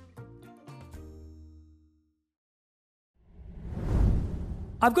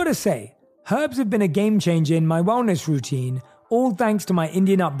 I've got to say, herbs have been a game changer in my wellness routine, all thanks to my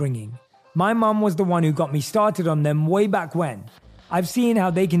Indian upbringing. My mum was the one who got me started on them way back when. I've seen how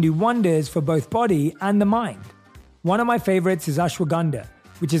they can do wonders for both body and the mind. One of my favorites is ashwagandha,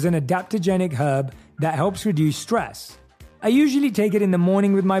 which is an adaptogenic herb that helps reduce stress. I usually take it in the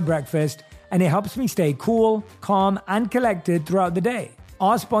morning with my breakfast, and it helps me stay cool, calm, and collected throughout the day.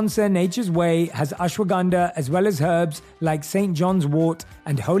 Our sponsor, Nature's Way, has ashwagandha as well as herbs like St. John's wort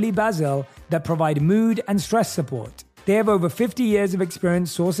and holy basil that provide mood and stress support. They have over 50 years of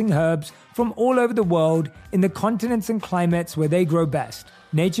experience sourcing herbs from all over the world in the continents and climates where they grow best.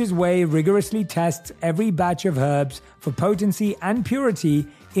 Nature's Way rigorously tests every batch of herbs for potency and purity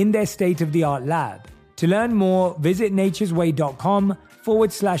in their state-of-the-art lab. To learn more, visit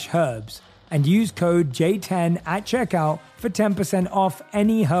naturesway.com/herbs and use code J10 at checkout for 10% off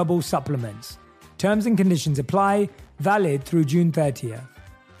any herbal supplements. Terms and conditions apply, valid through June 30th.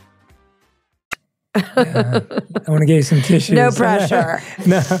 I want to get you some tissues. No pressure.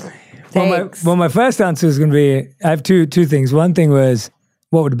 No. Well, my first answer is going to be, I have two things. One thing was,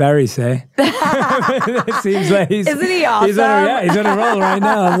 what would Barry say? It seems like isn't he awesome? He's on a roll right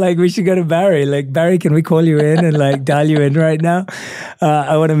now. I'm like, we should go to Barry. Like, Barry, can we call you in and like dial you in right now?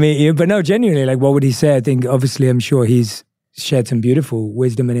 I want to meet you. But no, genuinely, like, what would he say? I think, obviously, I'm sure he's shared some beautiful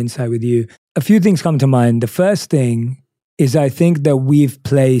wisdom and insight with you. A few things come to mind. The first thing is I think that we've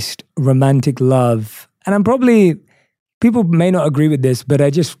placed romantic love, and people may not agree with this, but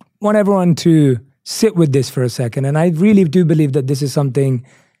I just want everyone to sit with this for a second. And I really do believe that this is something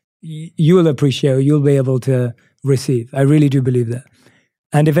you will appreciate, or you'll be able to receive. I really do believe that.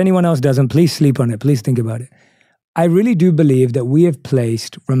 And if anyone else doesn't, please sleep on it. Please think about it. I really do believe that we have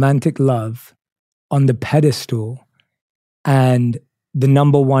placed romantic love on the pedestal and the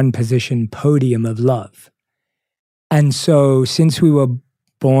number one position podium of love. And so since we were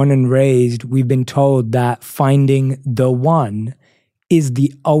born and raised, we've been told that finding the one is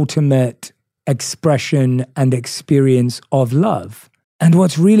the ultimate expression and experience of love. And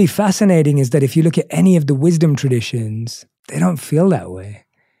what's really fascinating is that if you look at any of the wisdom traditions, they don't feel that way.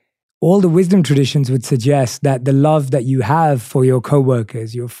 All the wisdom traditions would suggest that the love that you have for your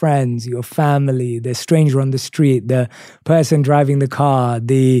coworkers, your friends, your family, the stranger on the street, the person driving the car,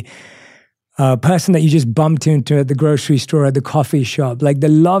 the person that you just bumped into at the grocery store, at the coffee shop, like the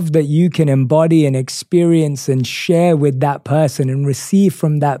love that you can embody and experience and share with that person and receive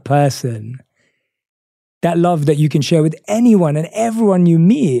from that person, that love that you can share with anyone and everyone you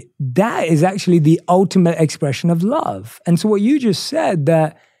meet, that is actually the ultimate expression of love. And so what you just said,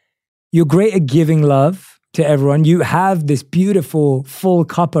 that you're great at giving love to everyone. You have this beautiful full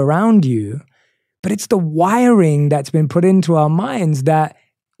cup around you, but it's the wiring that's been put into our minds that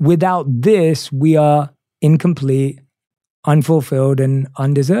without this, we are incomplete, unfulfilled, and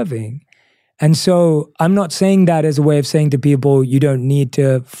undeserving. And so I'm not saying that as a way of saying to people, you don't need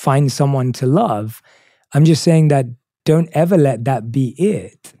to find someone to love. I'm just saying that don't ever let that be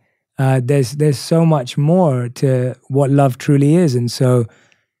it. There's so much more to what love truly is. And so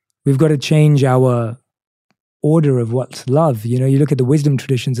we've got to change our order of what's love. You know, you look at the wisdom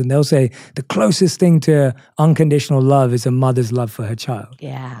traditions and they'll say the closest thing to unconditional love is a mother's love for her child.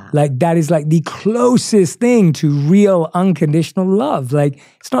 Yeah. Like that is like the closest thing to real unconditional love. Like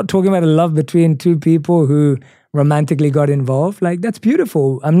it's not talking about a love between two people who romantically got involved. Like that's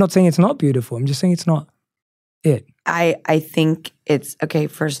beautiful. I'm not saying it's not beautiful. I'm just saying it's not it. I think it's, okay,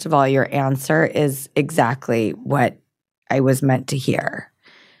 first of all, your answer is exactly what I was meant to hear.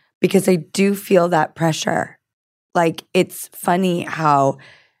 Because I do feel that pressure. Like, it's funny how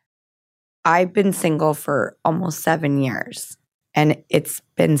I've been single for almost 7 years, and it's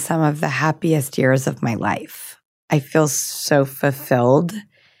been some of the happiest years of my life. I feel so fulfilled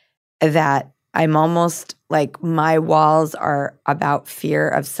that I'm almost like my walls are about fear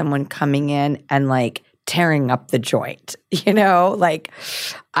of someone coming in and like tearing up the joint, you know? Like,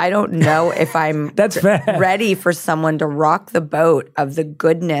 I don't know if I'm That's fair. ready for someone to rock the boat of the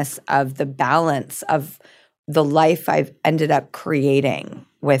goodness, of the balance, of the life I've ended up creating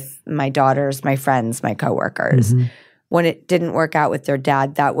with my daughters, my friends, my coworkers. Mm-hmm. When it didn't work out with their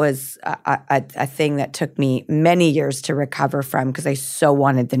dad, that was a thing that took me many years to recover from because I so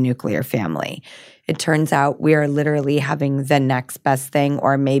wanted the nuclear family. It turns out we are literally having the next best thing,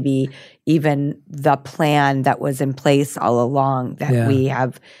 or maybe even the plan that was in place all along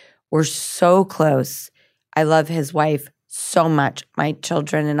that we're so close. I love his wife so much. My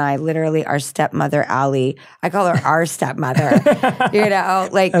children and I, literally our stepmother, Allie, I call her our stepmother. You know,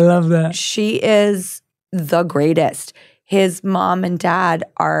 like, I love that. She is the greatest. His mom and dad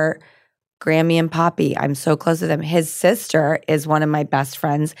are Grammy and Poppy. I'm so close with them. His sister is one of my best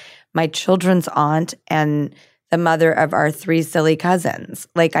friends, my children's aunt, and the mother of our 3 silly cousins.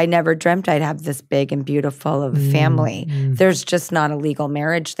 Like, I never dreamt I'd have this big and beautiful of a family. There's just not a legal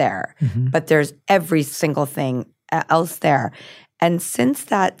marriage there, but there's every single thing else there. And since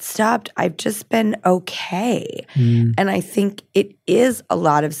that stopped, I've just been okay. And I think it is a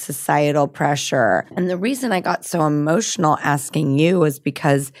lot of societal pressure. And the reason I got so emotional asking you is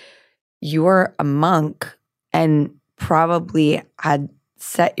because you're a monk and probably had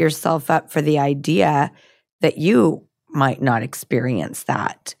set yourself up for the idea that you might not experience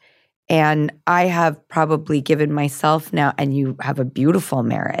that. And I have probably given myself now, and you have a beautiful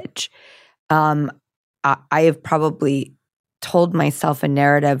marriage. I have probably told myself a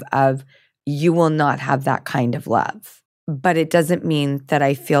narrative of you will not have that kind of love. But it doesn't mean that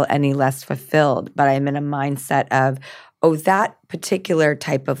I feel any less fulfilled, but I'm in a mindset of, oh, that particular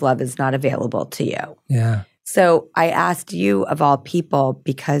type of love is not available to you. Yeah. So I asked you, of all people,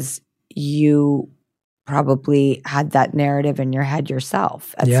 because you probably had that narrative in your head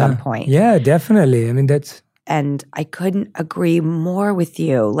yourself at some point. Yeah, definitely. I mean, that's... And I couldn't agree more with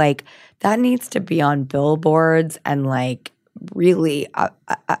you. Like, that needs to be on billboards and like really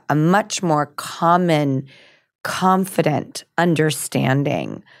a much more common, confident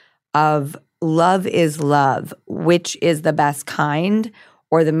understanding of love is love, which is the best kind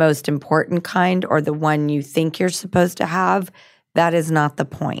or the most important kind or the one you think you're supposed to have. That is not the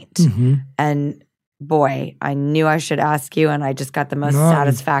point. And boy, I knew I should ask you, and I just got the most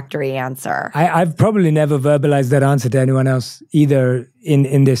satisfactory answer. I've probably never verbalized that answer to anyone else either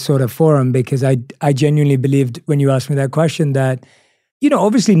in this sort of forum, because I genuinely believed when you asked me that question that, you know,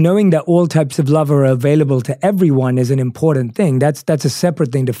 obviously knowing that all types of love are available to everyone is an important thing. That's a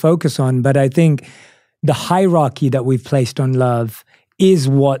separate thing to focus on. But I think the hierarchy that we've placed on love is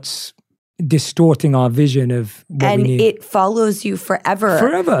what's distorting our vision of what we need. And it follows you forever.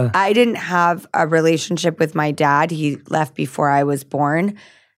 Forever. I didn't have a relationship with my dad. He left before I was born.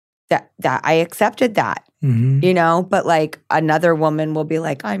 that I accepted that, you know, but like another woman will be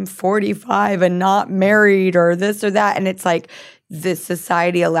like, I'm 45 and not married or this or that. And it's like this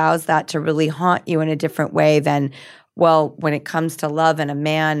society allows that to really haunt you in a different way than, well, when it comes to love and a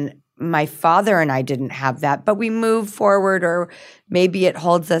man, my father and I didn't have that, but we move forward, or maybe it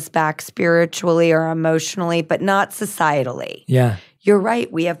holds us back spiritually or emotionally, but not societally. Yeah. You're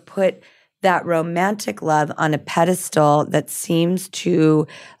right. We have put that romantic love on a pedestal that seems to,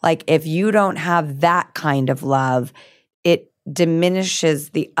 like, if you don't have that kind of love, it diminishes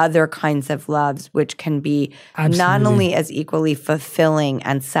the other kinds of loves, which can be not only as equally fulfilling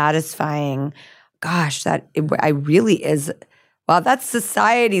and satisfying. Gosh, I really is. Well, that's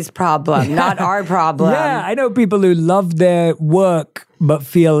society's problem, not our problem. Yeah, I know people who love their work but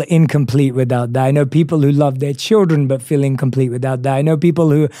feel incomplete without that. I know people who love their children but feel incomplete without that. I know people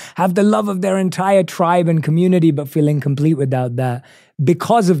who have the love of their entire tribe and community but feel incomplete without that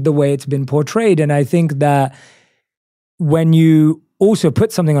because of the way it's been portrayed. And I think that when you also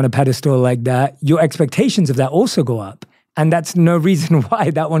put something on a pedestal like that, your expectations of that also go up. And that's no reason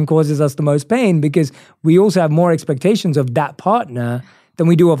why that one causes us the most pain, because we also have more expectations of that partner than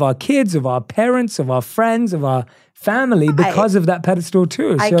we do of our kids, of our parents, of our friends, of our family, because of that pedestal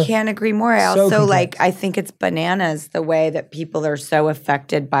too. I can't agree more. I also I think it's bananas the way that people are so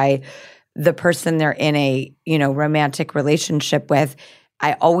affected by the person they're in a, you know, romantic relationship with.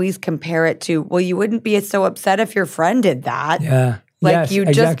 I always compare it to, well, you wouldn't be so upset if your friend did that. Yeah. Like, yes,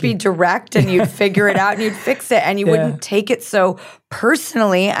 you'd just be direct and you'd figure it out and you'd fix it, and you wouldn't take it so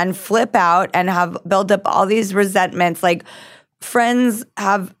personally and flip out and build up all these resentments. Like, friends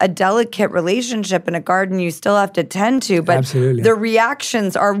have a delicate relationship in a garden you still have to tend to, but the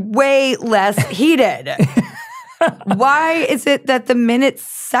reactions are way less heated. Why is it that the minute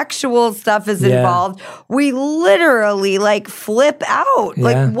sexual stuff is involved, we literally like flip out? Yeah.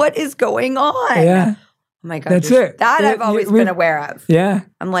 Like, what is going on? Yeah. Oh my God. That's it. That I've always been aware of. Yeah.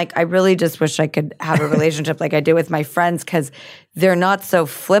 I'm like, I really just wish I could have a relationship like I do with my friends, because they're not so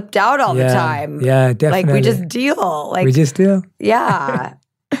flipped out all the time. Yeah, definitely. Like, we just deal. Like, we just deal. Yeah.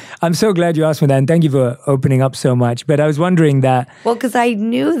 I'm so glad you asked me that, and thank you for opening up so much. But I was wondering that... Well, because I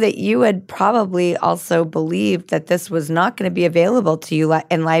knew that you had probably also believed that this was not going to be available to you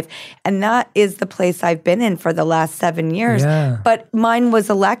in life, and that is the place I've been in for the last 7 years. Yeah. But mine was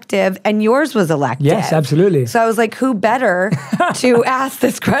elective, and yours was elective. Yes, absolutely. So I was like, who better to ask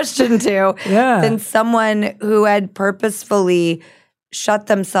this question to than someone who had purposefully shut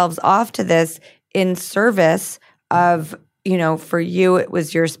themselves off to this in service of... You know, for you, it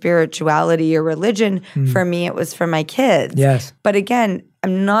was your spirituality, your religion. For me, it was for my kids. Yes. But again,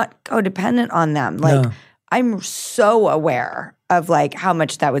 I'm not codependent on them. Like, I'm so aware of like how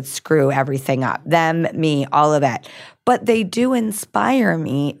much that would screw everything up. Them, me, all of it. But they do inspire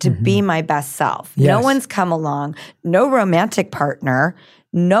me to be my best self. Yes. No one's come along. No romantic partner.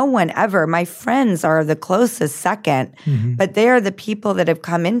 No one ever. My friends are the closest second. But they are the people that have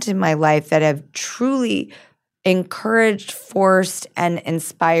come into my life that have truly encouraged, forced, and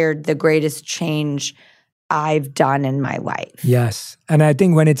inspired the greatest change I've done in my life. Yes. And I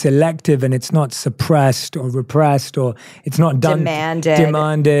think when it's elective and it's not suppressed or repressed, or it's not done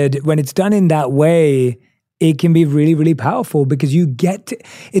demanded, when it's done in that way, it can be really, really powerful, because you get to,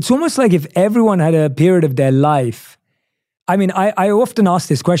 it's almost like if everyone had a period of their life. I mean, I often ask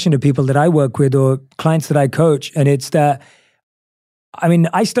this question to people that I work with or clients that I coach, and it's that, I mean,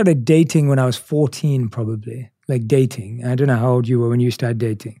 I started dating when I was 14, probably. Like, dating. I don't know how old you were when you started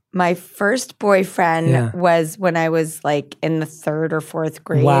dating. My first boyfriend was when I was like in the 3rd or 4th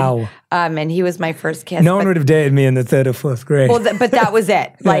grade. Wow. And he was my first kiss. No one would have dated me in the 3rd or 4th grade. Well, but that was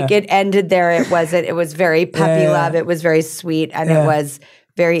it. Like, it ended there. It was very puppy love. It was very sweet, and it was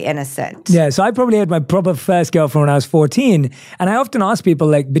very innocent. Yeah, so I probably had my proper first girlfriend when I was 14. And I often ask people,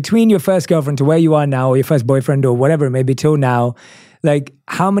 like, between your first girlfriend to where you are now, or your first boyfriend, or whatever it may be till now, like,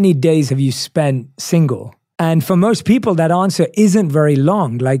 how many days have you spent single? And for most people, that answer isn't very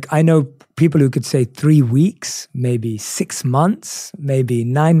long. Like, I know people who could say 3 weeks, maybe 6 months, maybe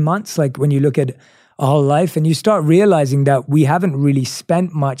 9 months. Like, when you look at a whole life, and you start realizing that we haven't really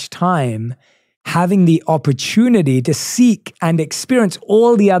spent much time having the opportunity to seek and experience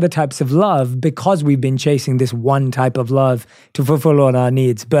all the other types of love, because we've been chasing this one type of love to fulfill all our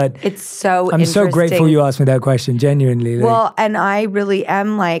needs. But it's so I'm so grateful you asked me that question, genuinely. Like, well, and I really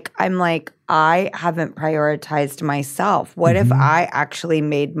am like, I haven't prioritized myself. What if I actually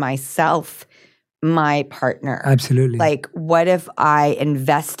made myself my partner? Absolutely. Like, what if I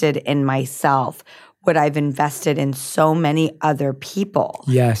invested in myself? what I've invested in so many other people.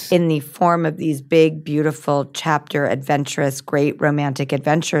 Yes. In the form of these big, beautiful, chapter, adventurous, great romantic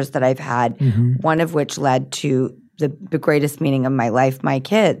adventures that I've had, one of which led to the greatest meaning of my life, my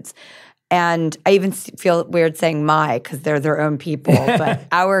kids. And I even feel weird saying my, because they're their own people, but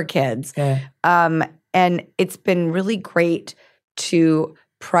our kids. Yeah. And it's been really great to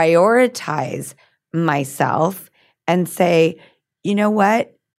prioritize myself and say, you know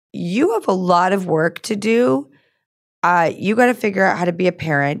what? You have a lot of work to do. You got to figure out how to be a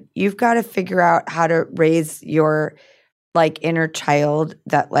parent. You've got to figure out how to raise your inner child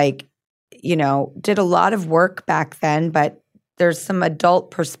that did a lot of work back then, but there's some adult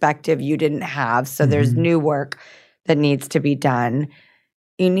perspective you didn't have. So there's new work that needs to be done.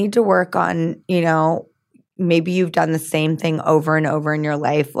 You need to work on, maybe you've done the same thing over and over in your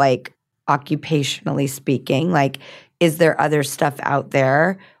life, like occupationally speaking. Like, is there other stuff out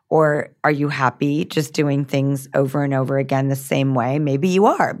there? Or are you happy just doing things over and over again the same way? Maybe you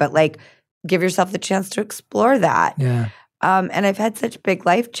are, but give yourself the chance to explore that. Yeah. And I've had such big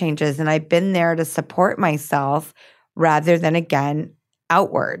life changes, and I've been there to support myself rather than, again,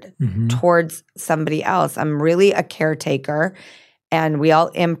 outward towards somebody else. I'm really a caretaker, and we all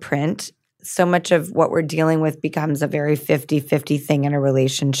imprint. So much of what we're dealing with becomes a very 50-50 thing in a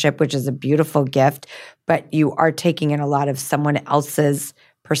relationship, which is a beautiful gift, but you are taking in a lot of someone else's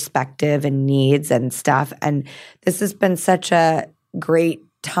perspective and needs and stuff. And this has been such a great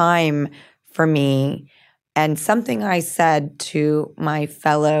time for me. And something I said to my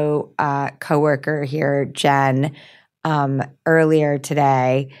fellow coworker here, Jen, earlier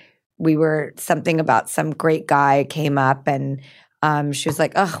today, we were something about some great guy came up, and she was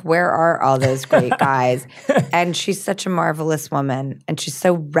like, "Ugh, where are all those great guys?" And she's such a marvelous woman, and she's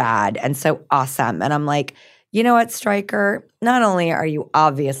so rad and so awesome. And I'm like, you know what, Stryker? Not only are you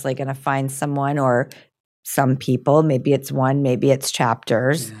obviously going to find someone or some people, maybe it's one, maybe it's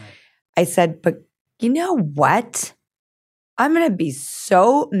chapters. Yeah. I said, but you know what? I'm going to be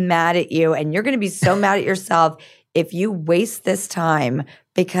so mad at you, and you're going to be so mad at yourself if you waste this time,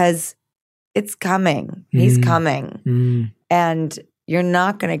 because it's coming. He's coming. And you're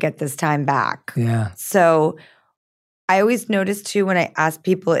not going to get this time back. Yeah. So I always notice too, when I ask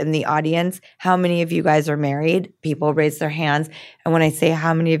people in the audience, how many of you guys are married? People raise their hands. And when I say,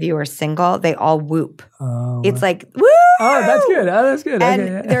 how many of you are single? They all whoop. Oh, it's like, woo! Oh, that's good. Oh, that's good. And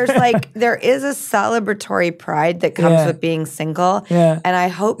okay, yeah. there's there is a celebratory pride that comes with being single. Yeah. And I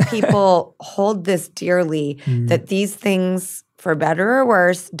hope people hold this dearly, that these things, for better or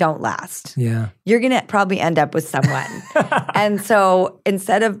worse, don't last. Yeah. You're going to probably end up with someone. And so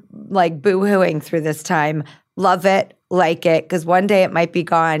instead of boo-hooing through this time, love it, like it, because one day it might be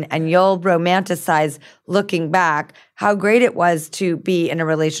gone, and you'll romanticize looking back how great it was to be in a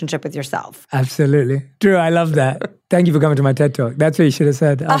relationship with yourself. Absolutely. Drew, I love that. Thank you for coming to my TED Talk. That's what you should have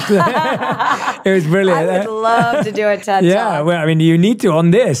said. It was brilliant. I would love to do a TED Talk. Yeah, well, I mean, you need to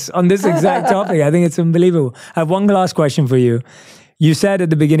on this exact topic. I think it's unbelievable. I have one last question for you. You said at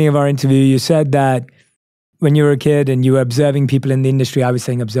the beginning of our interview, you said that when you were a kid and you were observing people in the industry, I was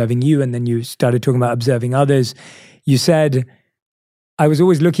saying observing you, and then you started talking about observing others. You said, I was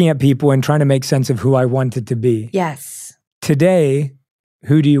always looking at people and trying to make sense of who I wanted to be. Yes. Today,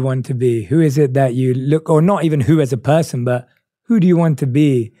 who do you want to be? Who is it that you look, or not even who as a person, but who do you want to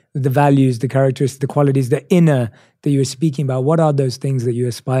be? The values, the characteristics, the qualities, the inner that you were speaking about. What are those things that you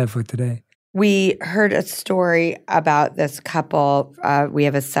aspire for today? We heard a story about this couple. We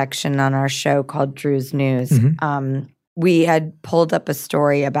have a section on our show called Drew's News. We had pulled up a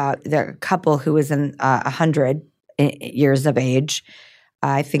story about the couple who was in 100 years of age.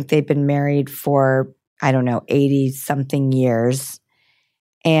 I think they've been married for, 80-something years.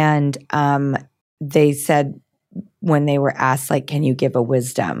 And they said when they were asked, can you give a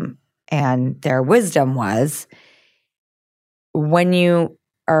wisdom? And their wisdom was, when you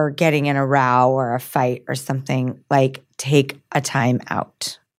are getting in a row or a fight or something, take a time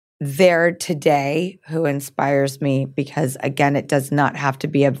out. There today, who inspires me, because again, it does not have to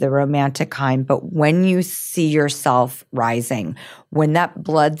be of the romantic kind, but when you see yourself rising, when that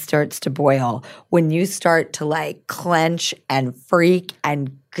blood starts to boil, when you start to clench and freak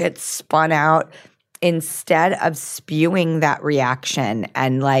and get spun out, instead of spewing that reaction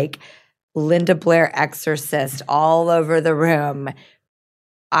and Linda Blair Exorcist all over the room,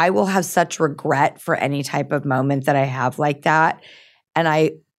 I will have such regret for any type of moment that I have like that. And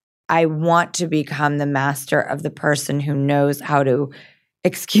I want to become the master of the person who knows how to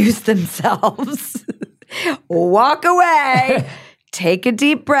excuse themselves, walk away, take a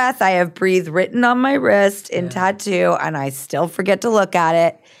deep breath. I have breathe written on my wrist in tattoo, and I still forget to look at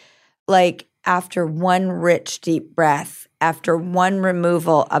it. after one rich, deep breath, after one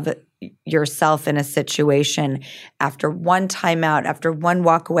removal of yourself in a situation, after one timeout, after one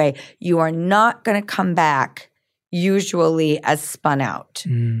walk away, you are not going to come back usually as spun out.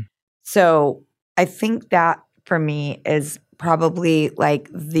 So I think that for me is probably like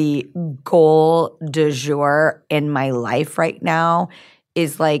the goal du jour in my life right now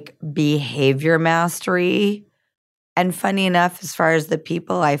is like behavior mastery. And funny enough, as far as the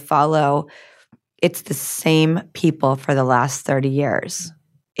people I follow, it's the same people for the last 30 years.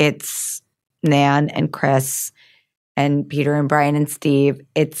 It's Nan and Chris and Peter and Brian and Steve.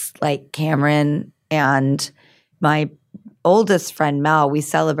 It's like Cameron and my oldest friend, Mel. We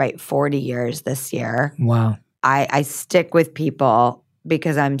celebrate 40 years this year. Wow. I stick with people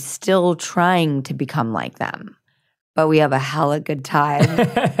because I'm still trying to become like them. But we have a hella good time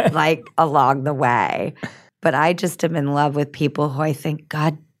like along the way. But I just am in love with people who I think,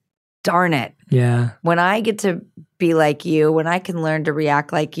 God darn it. Yeah. When I get to be like you, when I can learn to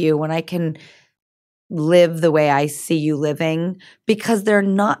react like you, when I can live the way I see you living, because they're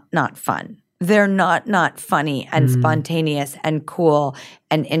not fun. They're not funny and spontaneous and cool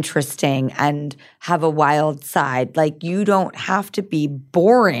and interesting and have a wild side. Like, you don't have to be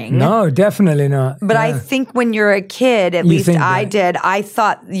boring. No, definitely not. But I think when you're a kid, at least I did, I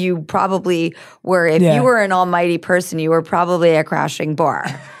thought you probably were, if you were an almighty person, you were probably a crashing bore.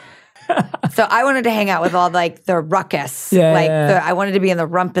 So I wanted to hang out with all like the ruckus. I wanted to be in the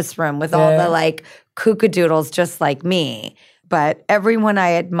rumpus room with all the like kookadoodles just like me. But everyone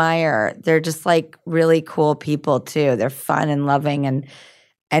I admire, they're just like really cool people too. They're fun and loving and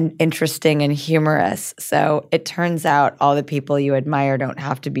interesting and humorous. So it turns out all the people you admire don't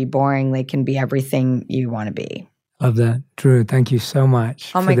have to be boring. They can be everything you want to be. Love that. Drew, thank you so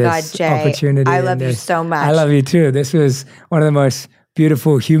much for this Jay, opportunity. I love you so much. I love you too. This was one of the most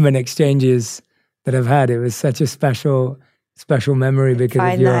beautiful human exchanges that I've had. It was such a special memory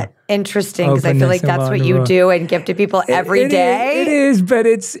because of your that interesting because I feel like that's what you do and give to people every day. It is, but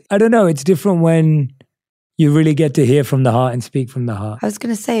I don't know, it's different when you really get to hear from the heart and speak from the heart. I was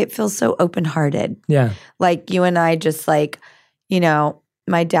going to say, it feels so open-hearted. Yeah. Like you and I just like, you know,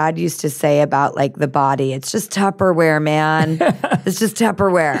 my dad used to say about like the body, it's just Tupperware, man. It's just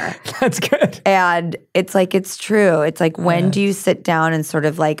Tupperware. That's good. And it's like, it's true. It's like, when do you sit down and sort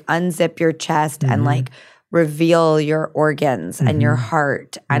of like unzip your chest and like reveal your organs and your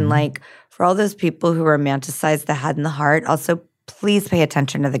heart? And like, for all those people who romanticize the head and the heart, also please pay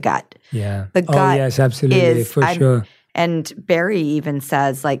attention to the gut. Yeah. The gut yes, absolutely, for sure. And Barry even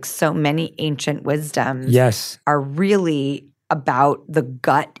says like so many ancient wisdoms are really about the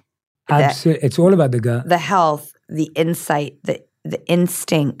gut. Absolutely. It's all about the gut. The health, the insight, the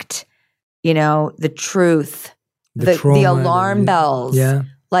instinct, you know, the truth, the alarm bells. Yeah.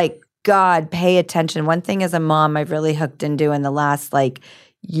 Like, God, pay attention. One thing as a mom I've really hooked into in the last like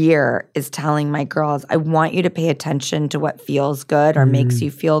year is telling my girls, I want you to pay attention to what feels good or makes you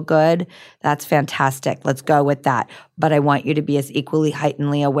feel good. That's fantastic. Let's go with that. But I want you to be as equally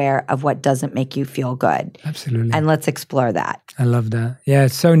heightenedly aware of what doesn't make you feel good. Absolutely. And let's explore that. I love that. Yeah,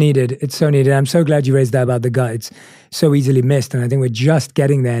 it's so needed. It's so needed. I'm so glad you raised that about the gut. It's so easily missed. And I think we're just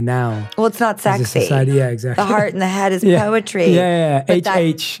getting there now. Well, it's not sexy. Yeah, exactly. The heart and the head is poetry. Yeah.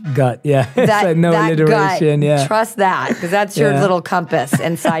 HH, gut. Yeah. It's like no that alliteration. Gut, trust that, because that's your little compass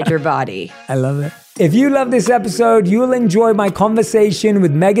inside your body. I love it. If you love this episode, you'll enjoy my conversation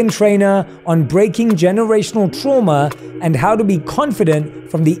with Megan Trainor on breaking generational trauma and how to be confident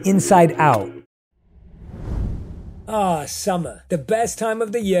from the inside out. Summer. The best time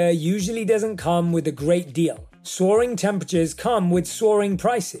of the year usually doesn't come with a great deal. Soaring temperatures come with soaring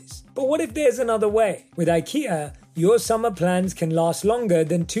prices. But what if there's another way? With IKEA, your summer plans can last longer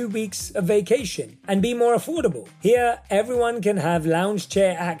than 2 weeks of vacation and be more affordable. Here, everyone can have lounge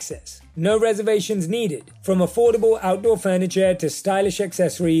chair access. No reservations needed. From affordable outdoor furniture to stylish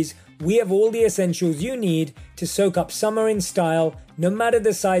accessories, we have all the essentials you need to soak up summer in style, no matter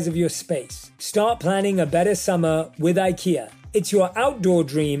the size of your space. Start planning a better summer with IKEA. It's your outdoor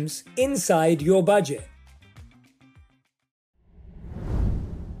dreams inside your budget.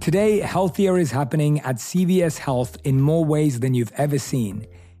 Today, healthier is happening at CVS Health in more ways than you've ever seen.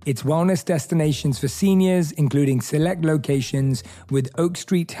 It's wellness destinations for seniors, including select locations with Oak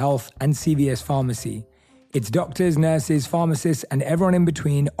Street Health and CVS Pharmacy. It's doctors, nurses, pharmacists, and everyone in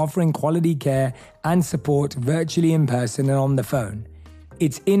between offering quality care and support virtually in person and on the phone.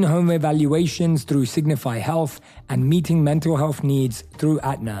 It's in-home evaluations through Signify Health and meeting mental health needs through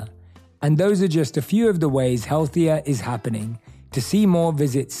Aetna. And those are just a few of the ways healthier is happening. To see more,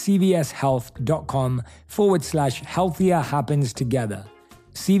 visit cvshealth.com/healthier happens together.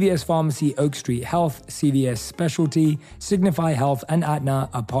 CVS Pharmacy, Oak Street Health, CVS Specialty, Signify Health, and Aetna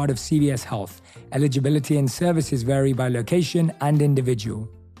are part of CVS Health. Eligibility and services vary by location and individual.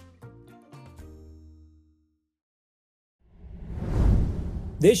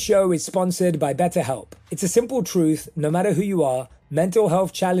 This show is sponsored by BetterHelp. It's a simple truth, no matter who you are, mental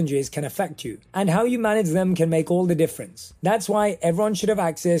health challenges can affect you, and how you manage them can make all the difference. That's why everyone should have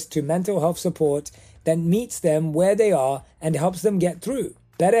access to mental health support that meets them where they are and helps them get through.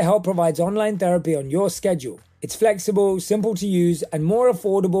 BetterHelp provides online therapy on your schedule. It's flexible, simple to use, and more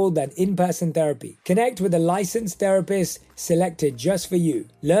affordable than in-person therapy. Connect with a licensed therapist selected just for you.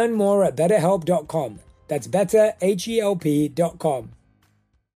 Learn more at betterhelp.com. That's betterhelp.com.